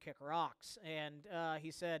tells him to kick rocks. And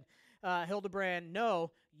he said, Hildebrand,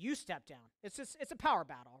 no, you step down. It's a power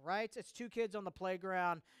battle, right? It's two kids on the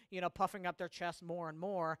playground, puffing up their chest more and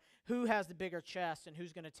more. Who has the bigger chest and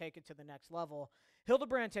who's going to take it to the next level?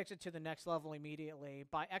 Hildebrand takes it to the next level immediately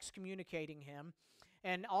by excommunicating him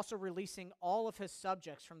and also releasing all of his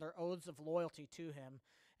subjects from their oaths of loyalty to him.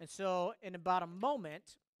 And so in about a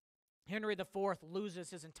moment, Henry IV loses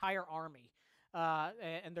his entire army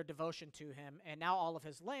and their devotion to him, and now all of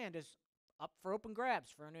his land is up for open grabs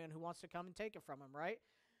for anyone who wants to come and take it from him, right?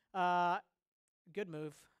 Good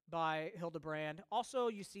move by Hildebrand. Also,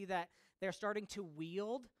 you see that they're starting to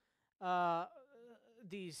wield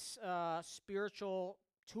these spiritual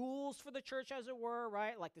tools for the church, as it were,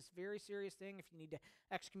 right? Like this very serious thing. If you need to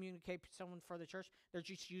excommunicate someone for the church, they're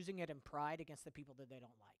just using it in pride against the people that they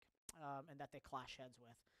don't like and that they clash heads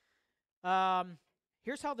with.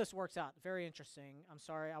 Here's how this works out. Very interesting. I'm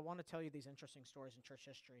sorry. I want to tell you these interesting stories in church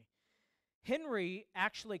history. Henry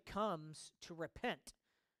actually comes to repent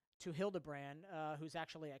to Hildebrand, who's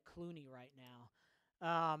actually at Cluny right now.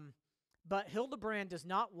 But Hildebrand does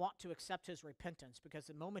not want to accept his repentance, because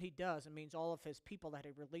the moment he does, it means all of his people that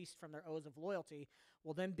he released from their oaths of loyalty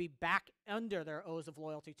will then be back under their oaths of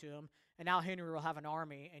loyalty to him, and now Henry will have an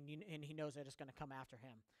army, and he knows that it's going to come after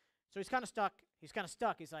him. So he's kind of stuck.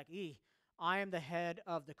 He's like, I am the head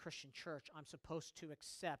of the Christian church. I'm supposed to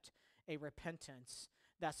accept a repentance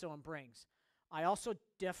that someone brings. I also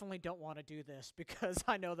definitely don't want to do this because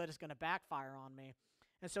I know that it's going to backfire on me.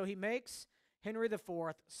 And so he makes Henry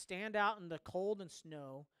IV stand out in the cold and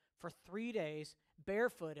snow for 3 days,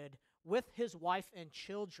 barefooted, with his wife and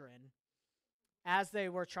children as they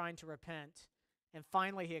were trying to repent. And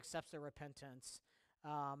finally, he accepts their repentance.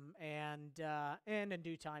 And in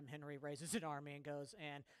due time, Henry raises an army and goes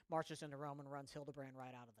and marches into Rome and runs Hildebrand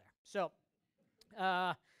right out of there. So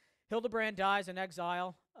Hildebrand dies in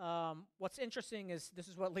exile. What's interesting is this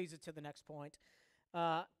is what leads it to the next point.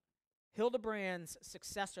 Hildebrand's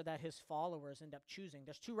successor that his followers end up choosing.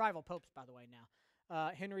 There's two rival popes, by the way, now.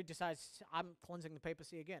 Henry decides, I'm cleansing the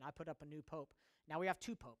papacy again. I put up a new pope. Now we have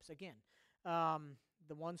two popes again.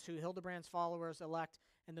 The ones who Hildebrand's followers elect,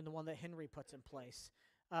 and then the one that Henry puts in place.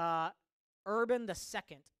 Urban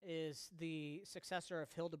II is the successor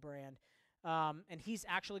of Hildebrand, and he's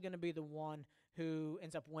actually going to be the one who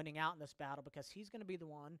ends up winning out in this battle, because he's going to be the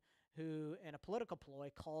one who, in a political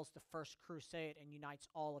ploy, calls the First Crusade and unites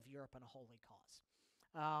all of Europe in a holy cause.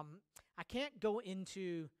 I can't go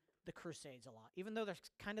into the Crusades a lot, even though they're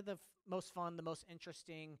kind of the most fun, the most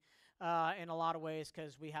interesting in a lot of ways,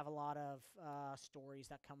 because we have a lot of stories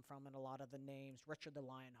that come from it, a lot of the names, Richard the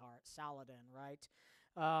Lionheart, Saladin, right?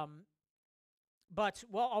 But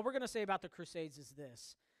all we're going to say about the Crusades is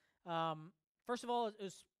this. First of all, it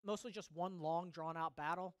was mostly just one long, drawn-out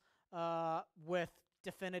battle with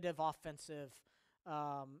definitive offensive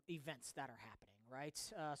events that are happening, right?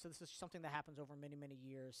 So this is something that happens over many, many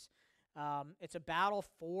years. It's a battle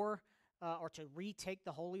for, or to retake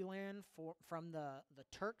the Holy Land from the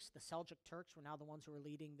Turks. The Seljuk Turks were now the ones who were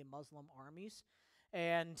leading the Muslim armies.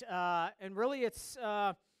 And really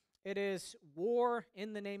it is war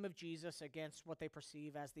in the name of Jesus against what they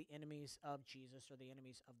perceive as the enemies of Jesus or the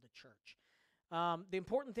enemies of the church. The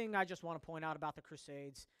important thing I just want to point out about the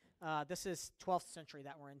Crusades, this is 12th century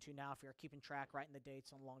that we're into now, if you're keeping track, writing the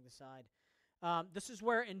dates along the side. This is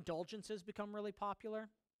where indulgences become really popular.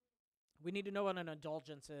 We need to know what an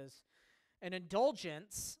indulgence is. An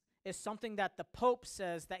indulgence is something that the Pope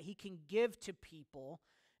says that he can give to people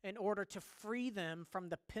in order to free them from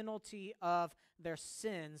the penalty of their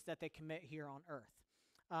sins that they commit here on earth.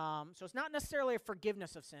 So it's not necessarily a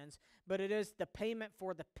forgiveness of sins, but it is the payment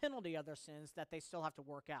for the penalty of their sins that they still have to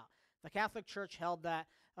work out. The Catholic Church held that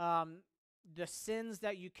the sins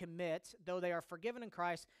that you commit, though they are forgiven in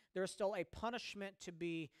Christ, there is still a punishment to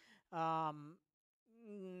be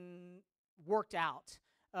worked out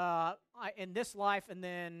in this life and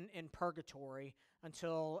then in purgatory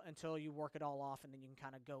until you work it all off, and then you can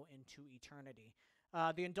kind of go into eternity.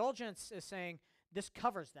 The indulgence is saying this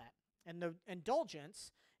covers that. And the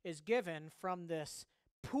indulgence is given from this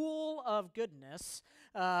pool of goodness,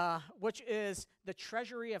 which is the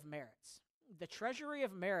treasury of merits. The treasury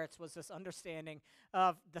of merits was this understanding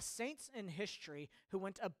of the saints in history who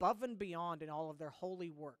went above and beyond in all of their holy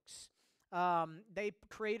works. They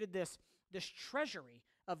created this treasury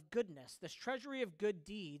of goodness, this treasury of good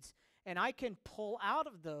deeds, and I can pull out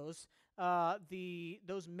of those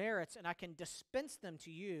merits, and I can dispense them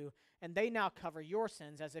to you, and they now cover your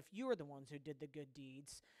sins as if you were the ones who did the good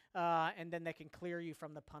deeds, and then they can clear you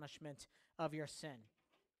from the punishment of your sin.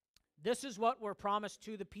 This is what were promised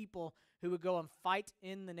to the people who would go and fight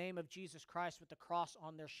in the name of Jesus Christ with the cross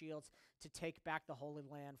on their shields to take back the Holy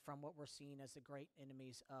Land from what were seen as the great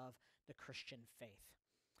enemies of the Christian faith.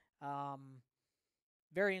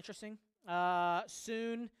 Very interesting.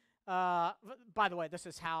 Soon, by the way, this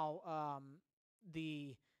is how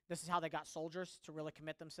they got soldiers to really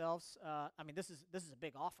commit themselves. I mean, this is a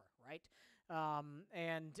big offer, right?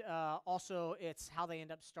 And also, it's how they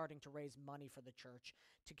end up starting to raise money for the church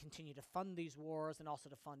to continue to fund these wars and also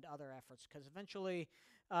to fund other efforts, because eventually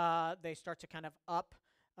they start to kind of up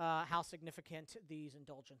how significant these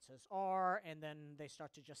indulgences are, and then they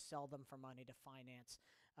start to just sell them for money to finance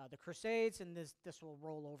the Crusades, and this will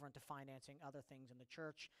roll over into financing other things in the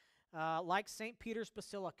church, like St. Peter's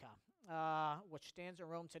Basilica, which stands in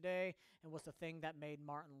Rome today and was the thing that made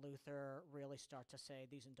Martin Luther really start to say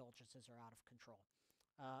these indulgences are out of control.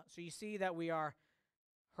 So you see that we are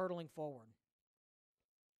hurtling forward.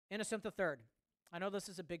 Innocent III. I know this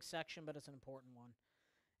is a big section, but it's an important one.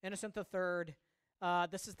 Innocent III,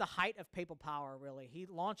 this is the height of papal power, really. He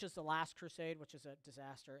launches the Last Crusade, which is a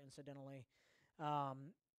disaster, incidentally.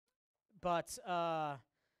 But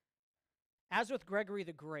as with Gregory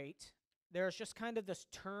the Great, there's just kind of this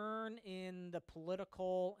turn in the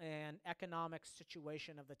political and economic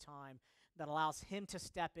situation of the time that allows him to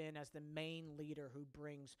step in as the main leader who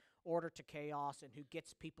brings order to chaos and who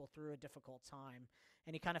gets people through a difficult time.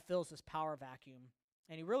 And he kind of fills this power vacuum.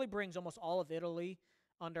 And he really brings almost all of Italy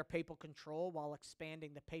under papal control while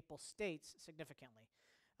expanding the papal states significantly.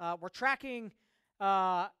 We're tracking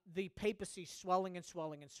the papacy swelling and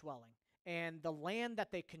swelling and swelling. And the land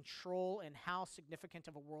that they control and how significant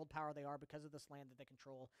of a world power they are because of this land that they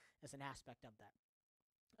control is an aspect of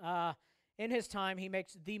that. In his time, he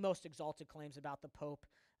makes the most exalted claims about the Pope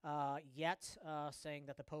yet, saying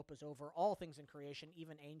that the Pope is over all things in creation,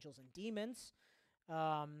 even angels and demons,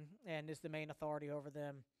 and is the main authority over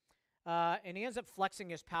them. And he ends up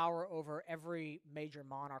flexing his power over every major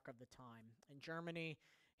monarch of the time. In Germany,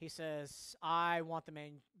 he says, I want the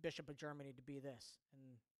main bishop of Germany to be this.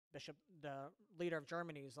 And the leader of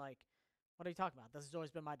Germany is like, what are you talking about? This has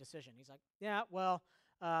always been my decision. He's like, yeah, well,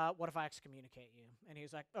 what if I excommunicate you? And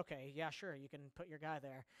he's like, okay, yeah, sure, you can put your guy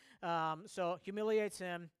there. So humiliates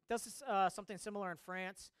him. Does something similar in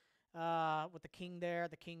France with the king there.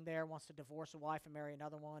 The king there wants to divorce a wife and marry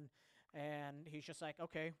another one. And he's just like,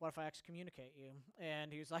 okay, what if I excommunicate you?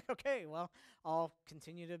 And he was like, okay, well, I'll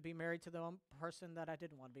continue to be married to the one person that I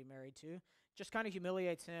didn't want to be married to. Just kind of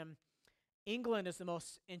humiliates him. England is the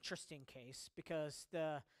most interesting case because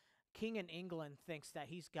the king in England thinks that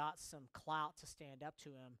he's got some clout to stand up to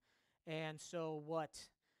him. And so what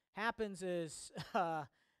happens is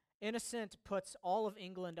Innocent puts all of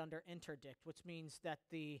England under interdict, which means that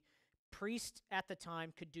the priest at the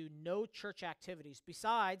time could do no church activities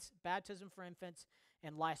besides baptism for infants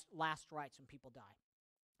and last rites when people die.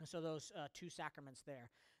 And so those two sacraments there.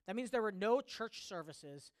 That means there were no church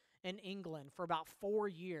services in England for about 4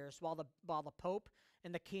 years while the Pope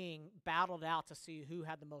and the King battled out to see who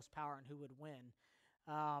had the most power and who would win.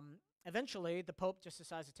 Eventually, the Pope just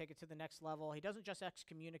decides to take it to the next level. He doesn't just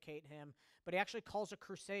excommunicate him, but he actually calls a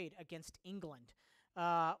crusade against England,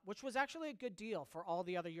 which was actually a good deal for all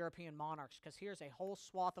the other European monarchs, because here's a whole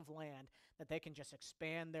swath of land that they can just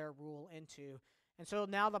expand their rule into. And so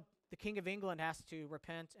now the King of England has to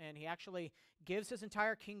repent, and he actually gives his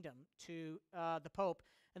entire kingdom to the Pope.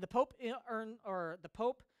 And the Pope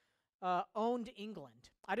owned England.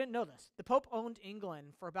 I didn't know this. The Pope owned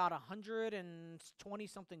England for about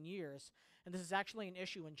 120-something years, and this is actually an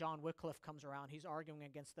issue when John Wycliffe comes around. He's arguing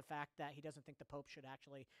against the fact that he doesn't think the Pope should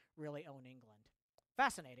actually really own England.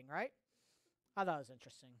 Fascinating, right? I thought it was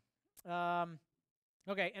interesting.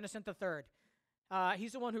 Okay, Innocent III.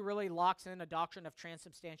 He's the one who really locks in a doctrine of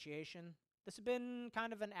transubstantiation. This has been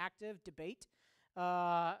kind of an active debate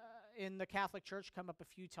in the Catholic Church, come up a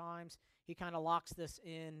few times. He kind of locks this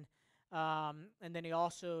in. And then he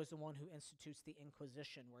also is the one who institutes the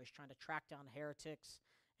Inquisition, where he's trying to track down heretics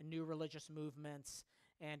and new religious movements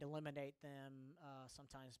and eliminate them,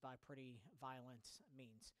 sometimes by pretty violent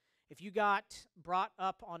means. If you got brought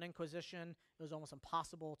up on Inquisition, it was almost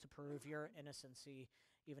impossible to prove your innocency,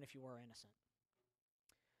 even if you were innocent.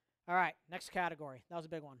 All right, next category. That was a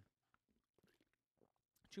big one.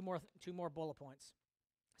 Two more bullet points.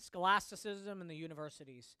 Scholasticism and the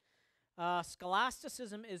universities.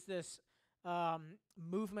 Scholasticism is this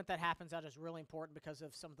movement that happens that is really important because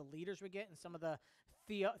of some of the leaders we get and some of the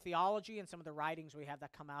theology and some of the writings we have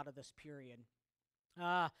that come out of this period.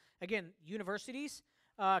 Again, universities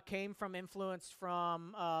came from influence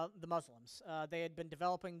from the Muslims. They had been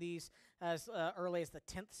developing these as early as the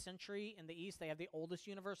 10th century in the East. They have the oldest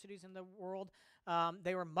universities in the world.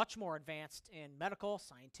 They were much more advanced in medical,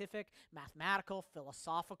 scientific, mathematical,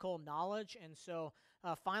 philosophical knowledge, and so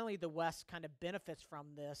finally the West kind of benefits from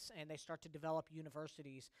this, and they start to develop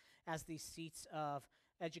universities as these seats of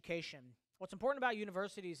education. What's important about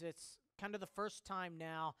universities, it's kind of the first time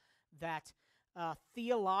now that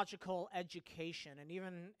theological education and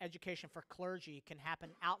even education for clergy can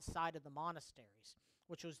happen outside of the monasteries,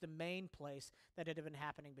 which was the main place that it had been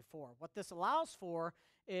happening before. What this allows for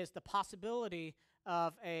is the possibility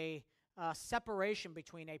of a separation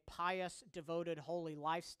between a pious, devoted, holy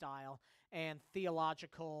lifestyle and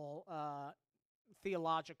theological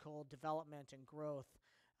development and growth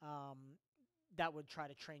that would try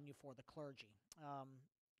to train you for the clergy.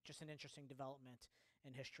 Just an interesting development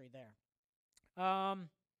in history there.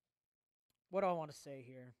 What do I want to say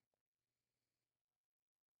here?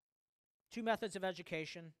 Two methods of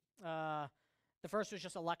education. The first was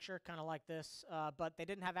just a lecture, kind of like this, but they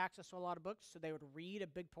didn't have access to a lot of books, so they would read a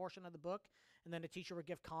big portion of the book, and then the teacher would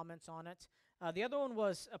give comments on it. The other one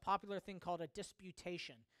was a popular thing called a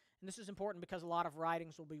disputation, and this is important because a lot of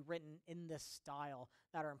writings will be written in this style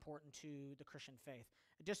that are important to the Christian faith.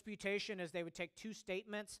 A disputation is they would take two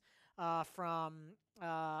statements from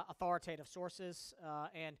authoritative sources,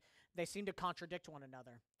 and they seem to contradict one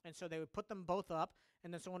another. And so they would put them both up,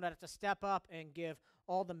 and then someone would have to step up and give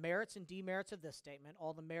all the merits and demerits of this statement,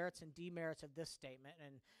 all the merits and demerits of this statement,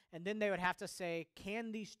 and then they would have to say,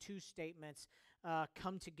 can these two statements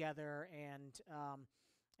come together and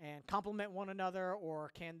complement one another, or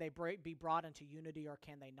can they be brought into unity, or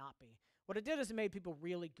can they not be? What it did is it made people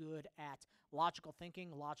really good at logical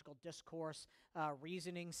thinking, logical discourse,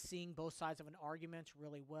 reasoning, seeing both sides of an argument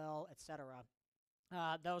really well, etc.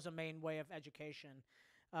 That was a main way of education.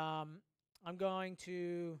 I'm going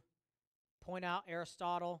to point out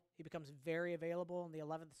Aristotle. He becomes very available in the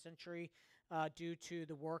 11th century due to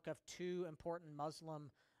the work of two important Muslim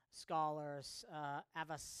scholars,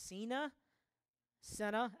 Avicenna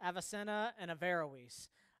and Averroes.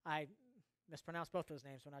 I mispronounced both those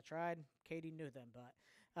names when I tried. Katie knew them, but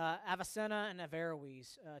Avicenna and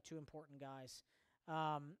Averroes, two important guys.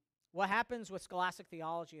 What happens with scholastic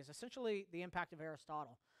theology is essentially the impact of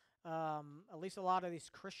Aristotle. At least a lot of these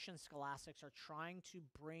Christian scholastics are trying to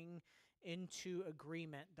bring into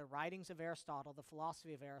agreement the writings of Aristotle, the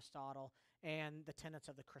philosophy of Aristotle, and the tenets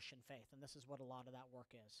of the Christian faith. And this is what a lot of that work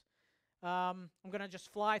is. I'm going to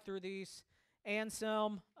just fly through these.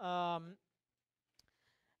 Anselm,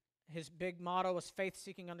 his big motto was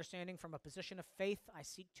faith-seeking understanding. From a position of faith, I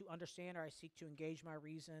seek to understand, or I seek to engage my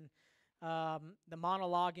reason. The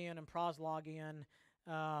monologion and proslogion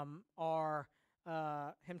are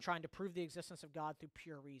him trying to prove the existence of God through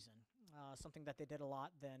pure reason, something that they did a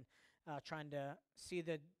lot then, trying to see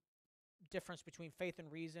the difference between faith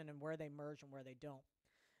and reason and where they merge and where they don't.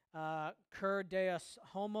 Cur Deus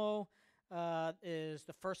Homo is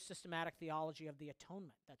the first systematic theology of the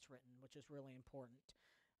atonement that's written, which is really important.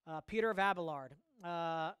 Peter of Abelard,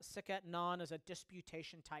 Sic et Non, is a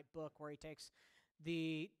disputation-type book where he takes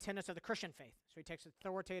the tenets of the Christian faith. So he takes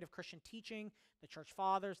authoritative Christian teaching, the church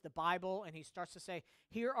fathers, the Bible, and he starts to say,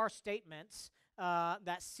 here are statements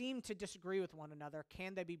that seem to disagree with one another.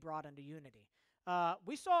 Can they be brought into unity?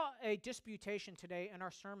 We saw a disputation today in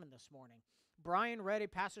our sermon this morning. Brian read a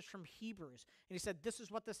passage from Hebrews, and he said, this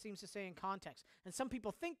is what this seems to say in context. And some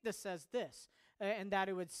people think this says this, and that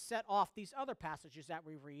it would set off these other passages that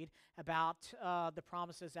we read about the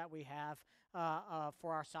promises that we have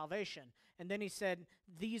for our salvation. And then he said,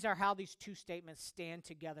 these are how these two statements stand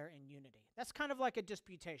together in unity. That's kind of like a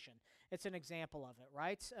disputation. It's an example of it,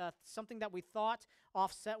 right? Something that we thought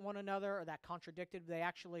offset one another or that contradicted, they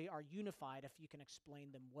actually are unified if you can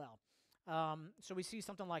explain them well. So we see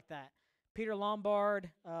something like that. Peter Lombard,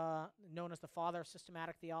 known as the father of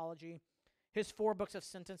systematic theology, his 4 books of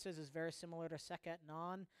sentences is very similar to Sic et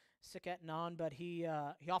Non, but he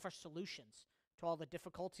offers solutions to all the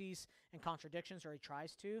difficulties and contradictions, or he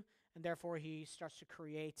tries to, and therefore he starts to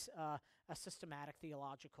create a systematic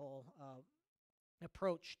theological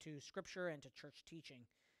approach to Scripture and to church teaching.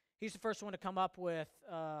 He's the first one to come up with,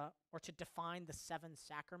 or to define the 7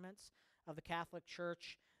 sacraments of the Catholic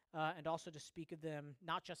Church, and also to speak of them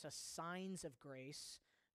not just as signs of grace,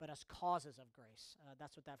 but as causes of grace.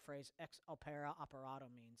 That's what that phrase, ex opere operato,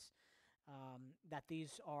 means, that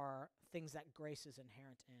these are things that grace is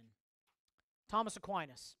inherent in. Thomas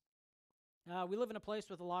Aquinas. We live in a place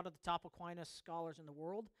with a lot of the top Aquinas scholars in the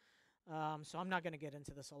world, so I'm not going to get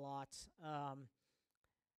into this a lot.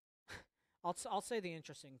 I'll say the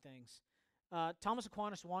interesting things. Thomas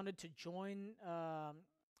Aquinas wanted to join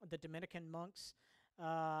the Dominican monks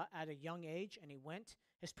at a young age, and he went.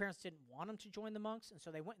 His parents didn't want him to join the monks, and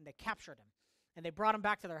so they went and they captured him. And they brought him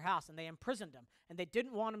back to their house, and they imprisoned him. And they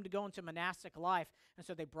didn't want him to go into monastic life, and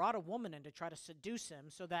so they brought a woman in to try to seduce him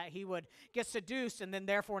so that he would get seduced and then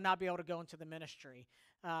therefore not be able to go into the ministry.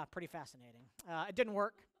 Pretty fascinating. It didn't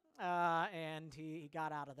work, and he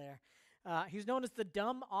got out of there. He's known as the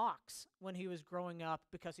dumb ox when he was growing up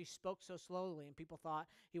because he spoke so slowly, and people thought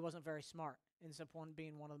he wasn't very smart. Ends up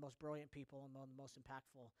being one of the most brilliant people and one of the most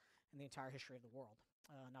impactful in the entire history of the world,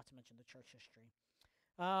 not to mention the church history.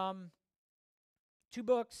 2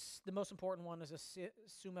 books. The most important one is a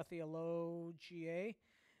Summa Theologiae.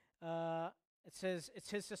 It says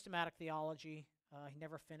it's his systematic theology. He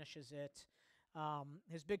never finishes it.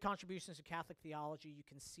 His big contributions to Catholic theology, you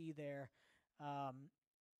can see there.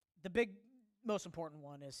 The big, most important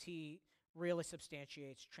one is he really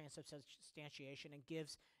substantiates transubstantiation and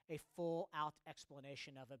gives a full-out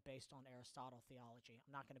explanation of it based on Aristotle theology.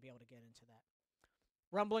 I'm not going to be able to get into that.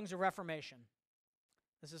 Rumblings of Reformation.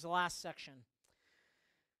 This is the last section.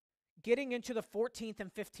 Getting into the 14th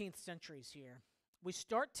and 15th centuries here, we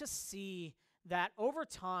start to see that over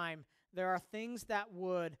time there are things that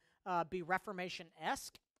would be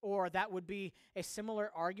Reformation-esque, or that would be a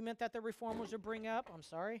similar argument that the Reformers would bring up,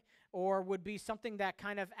 or would be something that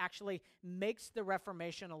kind of actually makes the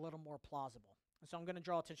Reformation a little more plausible. And so I'm going to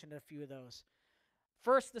draw attention to a few of those.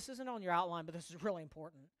 First, this isn't on your outline, but this is really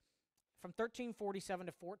important. From 1347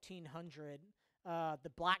 to 1400, the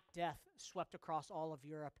Black Death swept across all of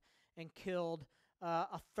Europe and killed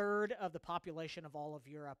a third of the population of all of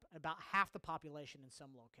Europe, about half the population in some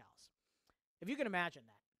locales. If you can imagine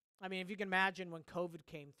that. I mean, if you can imagine when COVID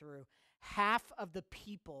came through, half of the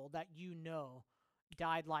people that you know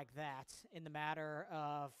died like that in the matter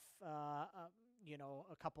of,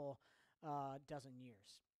 a couple dozen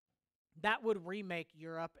years. That would remake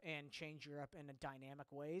Europe and change Europe in a dynamic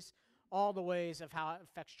ways. All the ways of how it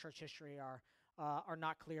affects church history are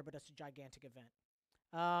not clear, but it's a gigantic event.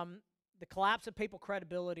 The collapse of papal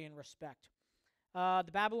credibility and respect.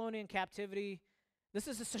 The Babylonian captivity. This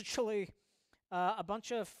is essentially a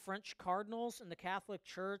bunch of French cardinals in the Catholic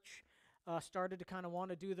Church started to kind of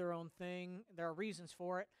want to do their own thing. There are reasons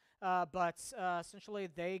for it, but essentially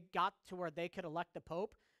they got to where they could elect the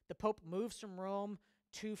Pope. The Pope moves from Rome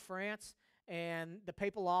to France, and the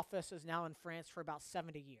papal office is now in France for about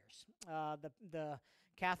 70 years. The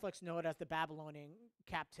Catholics know it as the Babylonian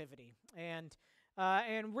captivity, and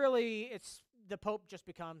really, the Pope just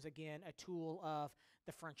becomes again a tool of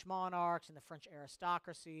the French monarchs and the French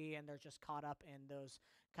aristocracy, and they're just caught up in those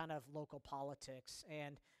kind of local politics.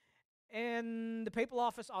 And the papal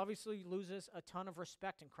office obviously loses a ton of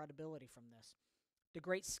respect and credibility from this. The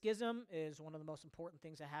Great Schism is one of the most important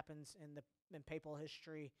things that happens in papal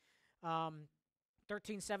history.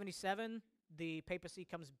 1377, the papacy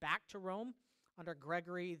comes back to Rome under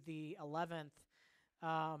Gregory the 11th,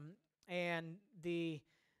 and the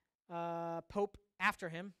Pope after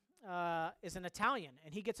him is an Italian,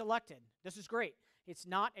 and he gets elected. This is great. It's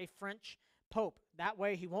not a French Pope. That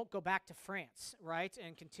way he won't go back to France, right,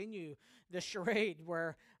 and continue the charade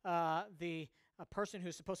where a person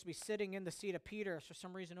who's supposed to be sitting in the seat of Peter is for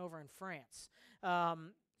some reason over in France.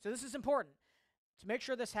 So this is important. To make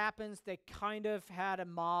sure this happens, they kind of had a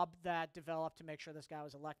mob that developed to make sure this guy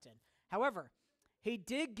was elected. However, he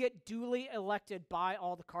did get duly elected by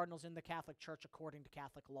all the cardinals in the Catholic Church according to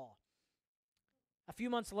Catholic law. A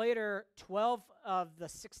few months later, 12 of the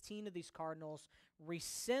 16 of these cardinals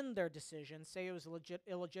rescind their decision, say it was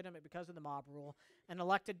illegitimate because of the mob rule, and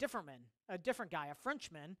elect a different guy, a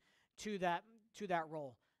Frenchman, to that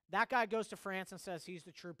role. That guy goes to France and says he's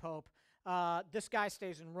the true pope. This guy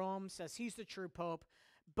stays in Rome, says he's the true pope.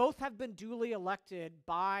 Both have been duly elected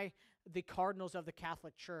by the cardinals of the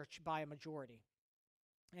Catholic Church by a majority.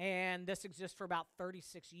 And this exists for about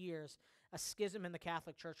 36 years, a schism in the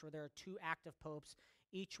Catholic Church where there are two active popes,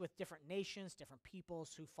 each with different nations, different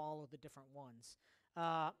peoples who follow the different ones.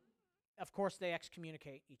 Of course, they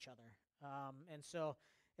excommunicate each other. And so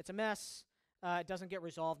it's a mess. It doesn't get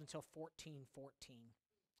resolved until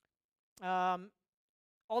 1414.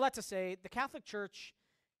 All that to say, the Catholic Church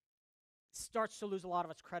starts to lose a lot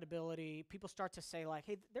of its credibility. People start to say, like,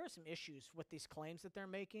 hey, there are some issues with these claims that they're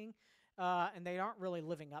making, and they aren't really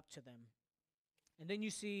living up to them. And then you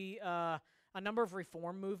see a number of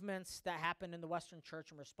reform movements that happen in the Western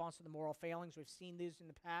Church in response to the moral failings. We've seen these in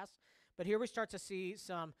the past. But here we start to see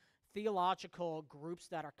some theological groups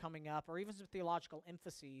that are coming up, or even some theological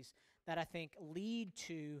emphases that I think lead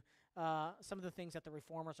to some of the things that the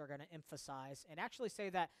reformers are going to emphasize and actually say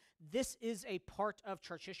that this is a part of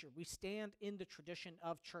church history. We stand in the tradition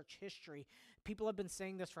of church history. People have been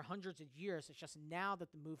saying this for hundreds of years. It's just now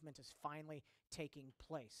that the movement is finally taking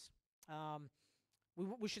place.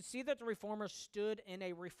 We should see that the reformers stood in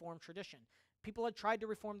a reformed tradition. People had tried to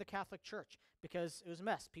reform the Catholic Church because it was a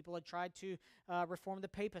mess. People had tried to reform the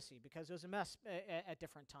papacy because it was a mess at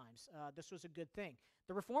different times. This was a good thing.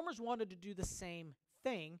 The reformers wanted to do the same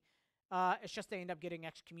thing. It's just they end up getting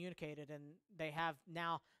excommunicated, and they have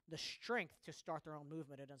now the strength to start their own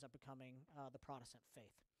movement. It ends up becoming the Protestant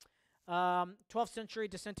faith. 12th century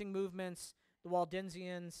dissenting movements, the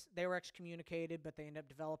Waldensians, they were excommunicated, but they end up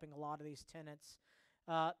developing a lot of these tenets.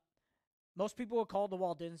 Most people would call the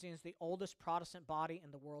Waldensians the oldest Protestant body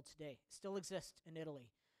in the world today. Still exist in Italy.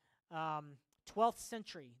 12th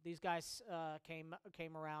century, these guys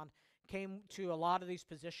came around, came to a lot of these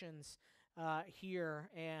positions here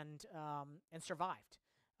and survived.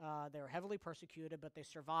 They were heavily persecuted, but they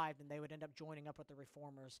survived, and they would end up joining up with the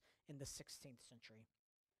reformers in the 16th century.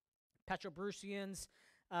 Petrobrusians,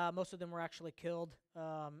 most of them were actually killed,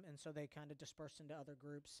 and so they kind of dispersed into other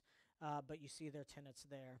groups, but you see their tenets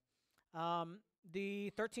there.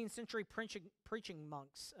 The 13th century preaching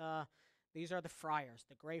monks, these are the friars,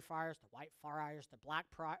 the gray friars, the white friars, the black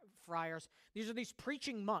friars. These are these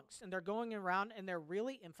preaching monks, and they're going around and they're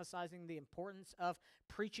really emphasizing the importance of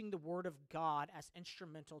preaching the word of God as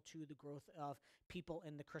instrumental to the growth of people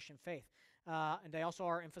in the Christian faith. And they also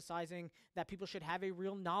are emphasizing that people should have a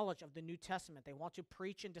real knowledge of the New Testament. They want to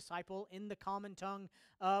preach and disciple in the common tongue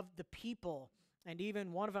of the people. And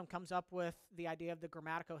even one of them comes up with the idea of the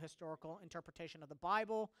grammatico-historical interpretation of the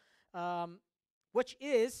Bible, which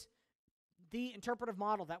is the interpretive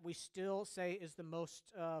model that we still say is the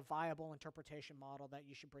most viable interpretation model that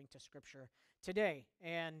you should bring to Scripture today.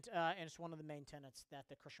 And it's one of the main tenets that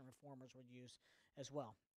the Christian reformers would use as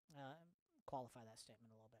well. Qualify that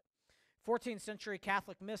statement a little bit. 14th century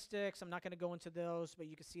Catholic mystics, I'm not going to go into those, but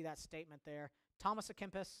you can see that statement there. Thomas à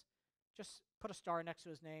Kempis, just put a star next to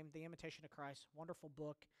his name, The Imitation of Christ, wonderful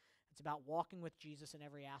book. It's about walking with Jesus in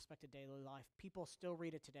every aspect of daily life. People still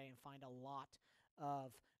read it today and find a lot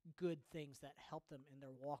of good things that help them in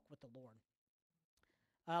their walk with the Lord.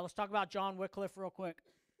 Let's talk about John Wycliffe real quick.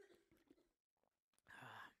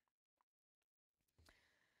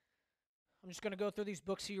 I'm just going to go through these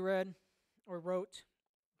books he read or wrote.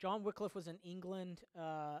 John Wycliffe was in England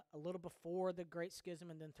a little before the Great Schism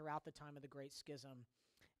and then throughout the time of the Great Schism,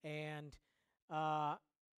 and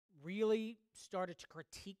really started to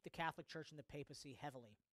critique the Catholic Church and the papacy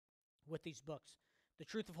heavily with these books. The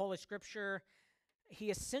Truth of Holy Scripture, he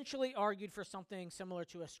essentially argued for something similar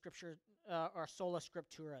to a scripture or sola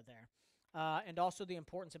scriptura there. And also the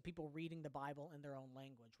importance of people reading the Bible in their own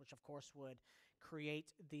language, which of course would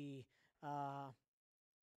create the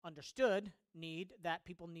understood need that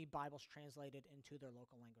people need Bibles translated into their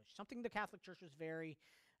local language. Something the Catholic Church was very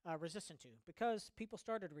resistant to, because people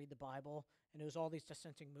started to read the Bible, and it was all these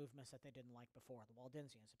dissenting movements that they didn't like before, the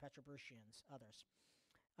Waldensians, the Petrobruchians, others.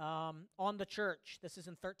 On the church, this is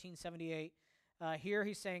in 1378. Here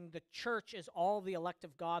he's saying the church is all the elect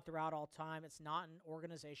of God throughout all time. It's not an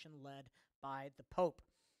organization led by the Pope.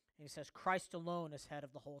 And he says Christ alone is head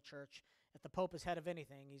of the whole church. If the Pope is head of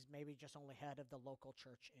anything, he's maybe just only head of the local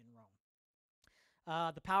church in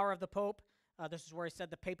Rome. The power of the Pope, this is where he said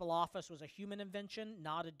the papal office was a human invention,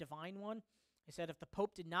 not a divine one. He said if the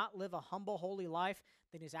Pope did not live a humble, holy life,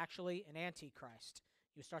 then he's actually an antichrist.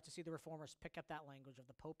 You start to see the reformers pick up that language of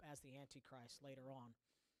the Pope as the antichrist later on.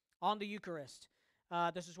 On the Eucharist,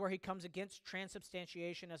 this is where he comes against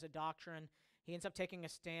transubstantiation as a doctrine. He ends up taking a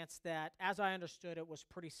stance that, as I understood it, was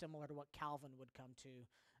pretty similar to what Calvin would come to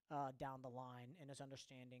down the line in his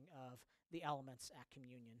understanding of the elements at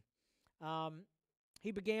communion.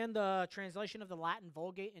 He began the translation of the Latin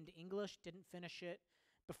Vulgate into English, didn't finish it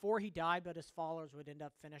before he died, but his followers would end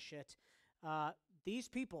up finish it. These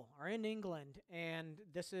people are in England, and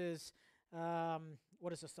this is,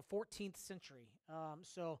 what is this, the 14th century.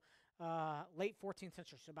 Late 14th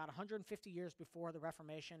century, so about 150 years before the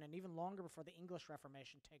Reformation, and even longer before the English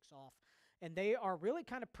Reformation takes off. And they are really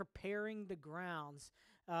kind of preparing the grounds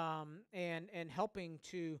and helping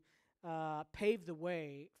to pave the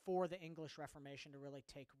way for the English Reformation to really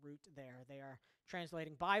take root there. They are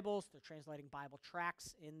translating Bibles, they're translating Bible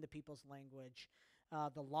tracts in the people's language.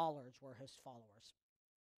 The Lollards were his followers.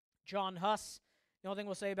 John Huss, the only thing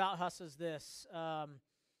we'll say about Huss is this.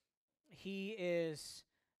 He is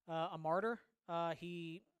a martyr.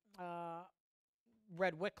 He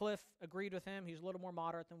read Wycliffe, agreed with him. He's a little more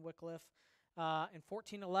moderate than Wycliffe. In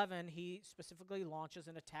 1411, he specifically launches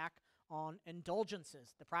an attack on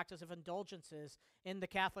indulgences, the practice of indulgences in the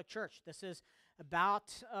Catholic Church. This is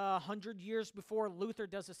about 100 years before Luther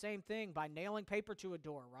does the same thing by nailing paper to a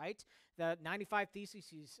door, right? The 95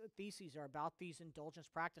 theses are about these indulgence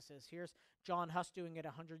practices. Here's John Huss doing it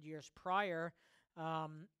 100 years prior.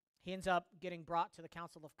 He ends up getting brought to the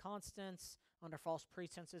Council of Constance under false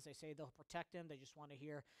pretenses. They say they'll protect him. They just want to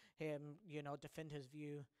hear him, defend his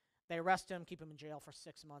view. They arrest him, keep him in jail for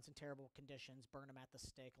 6 months in terrible conditions, burn him at the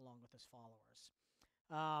stake along with his followers.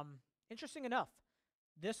 Interesting enough,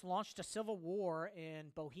 this launched a civil war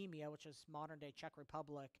in Bohemia, which is modern-day Czech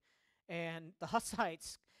Republic, and the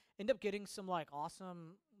Hussites end up getting some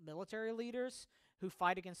awesome military leaders who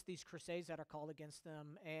fight against these crusades that are called against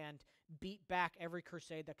them and beat back every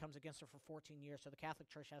crusade that comes against them for 14 years. So the Catholic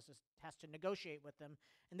Church has to negotiate with them,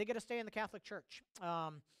 and they get to stay in the Catholic Church.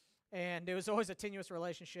 And it was always a tenuous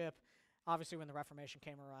relationship. Obviously, when the Reformation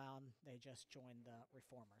came around, they just joined the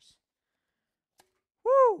Reformers.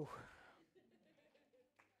 Woo!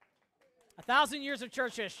 1,000 years of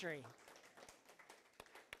church history.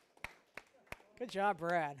 Good job,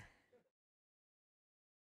 Brad.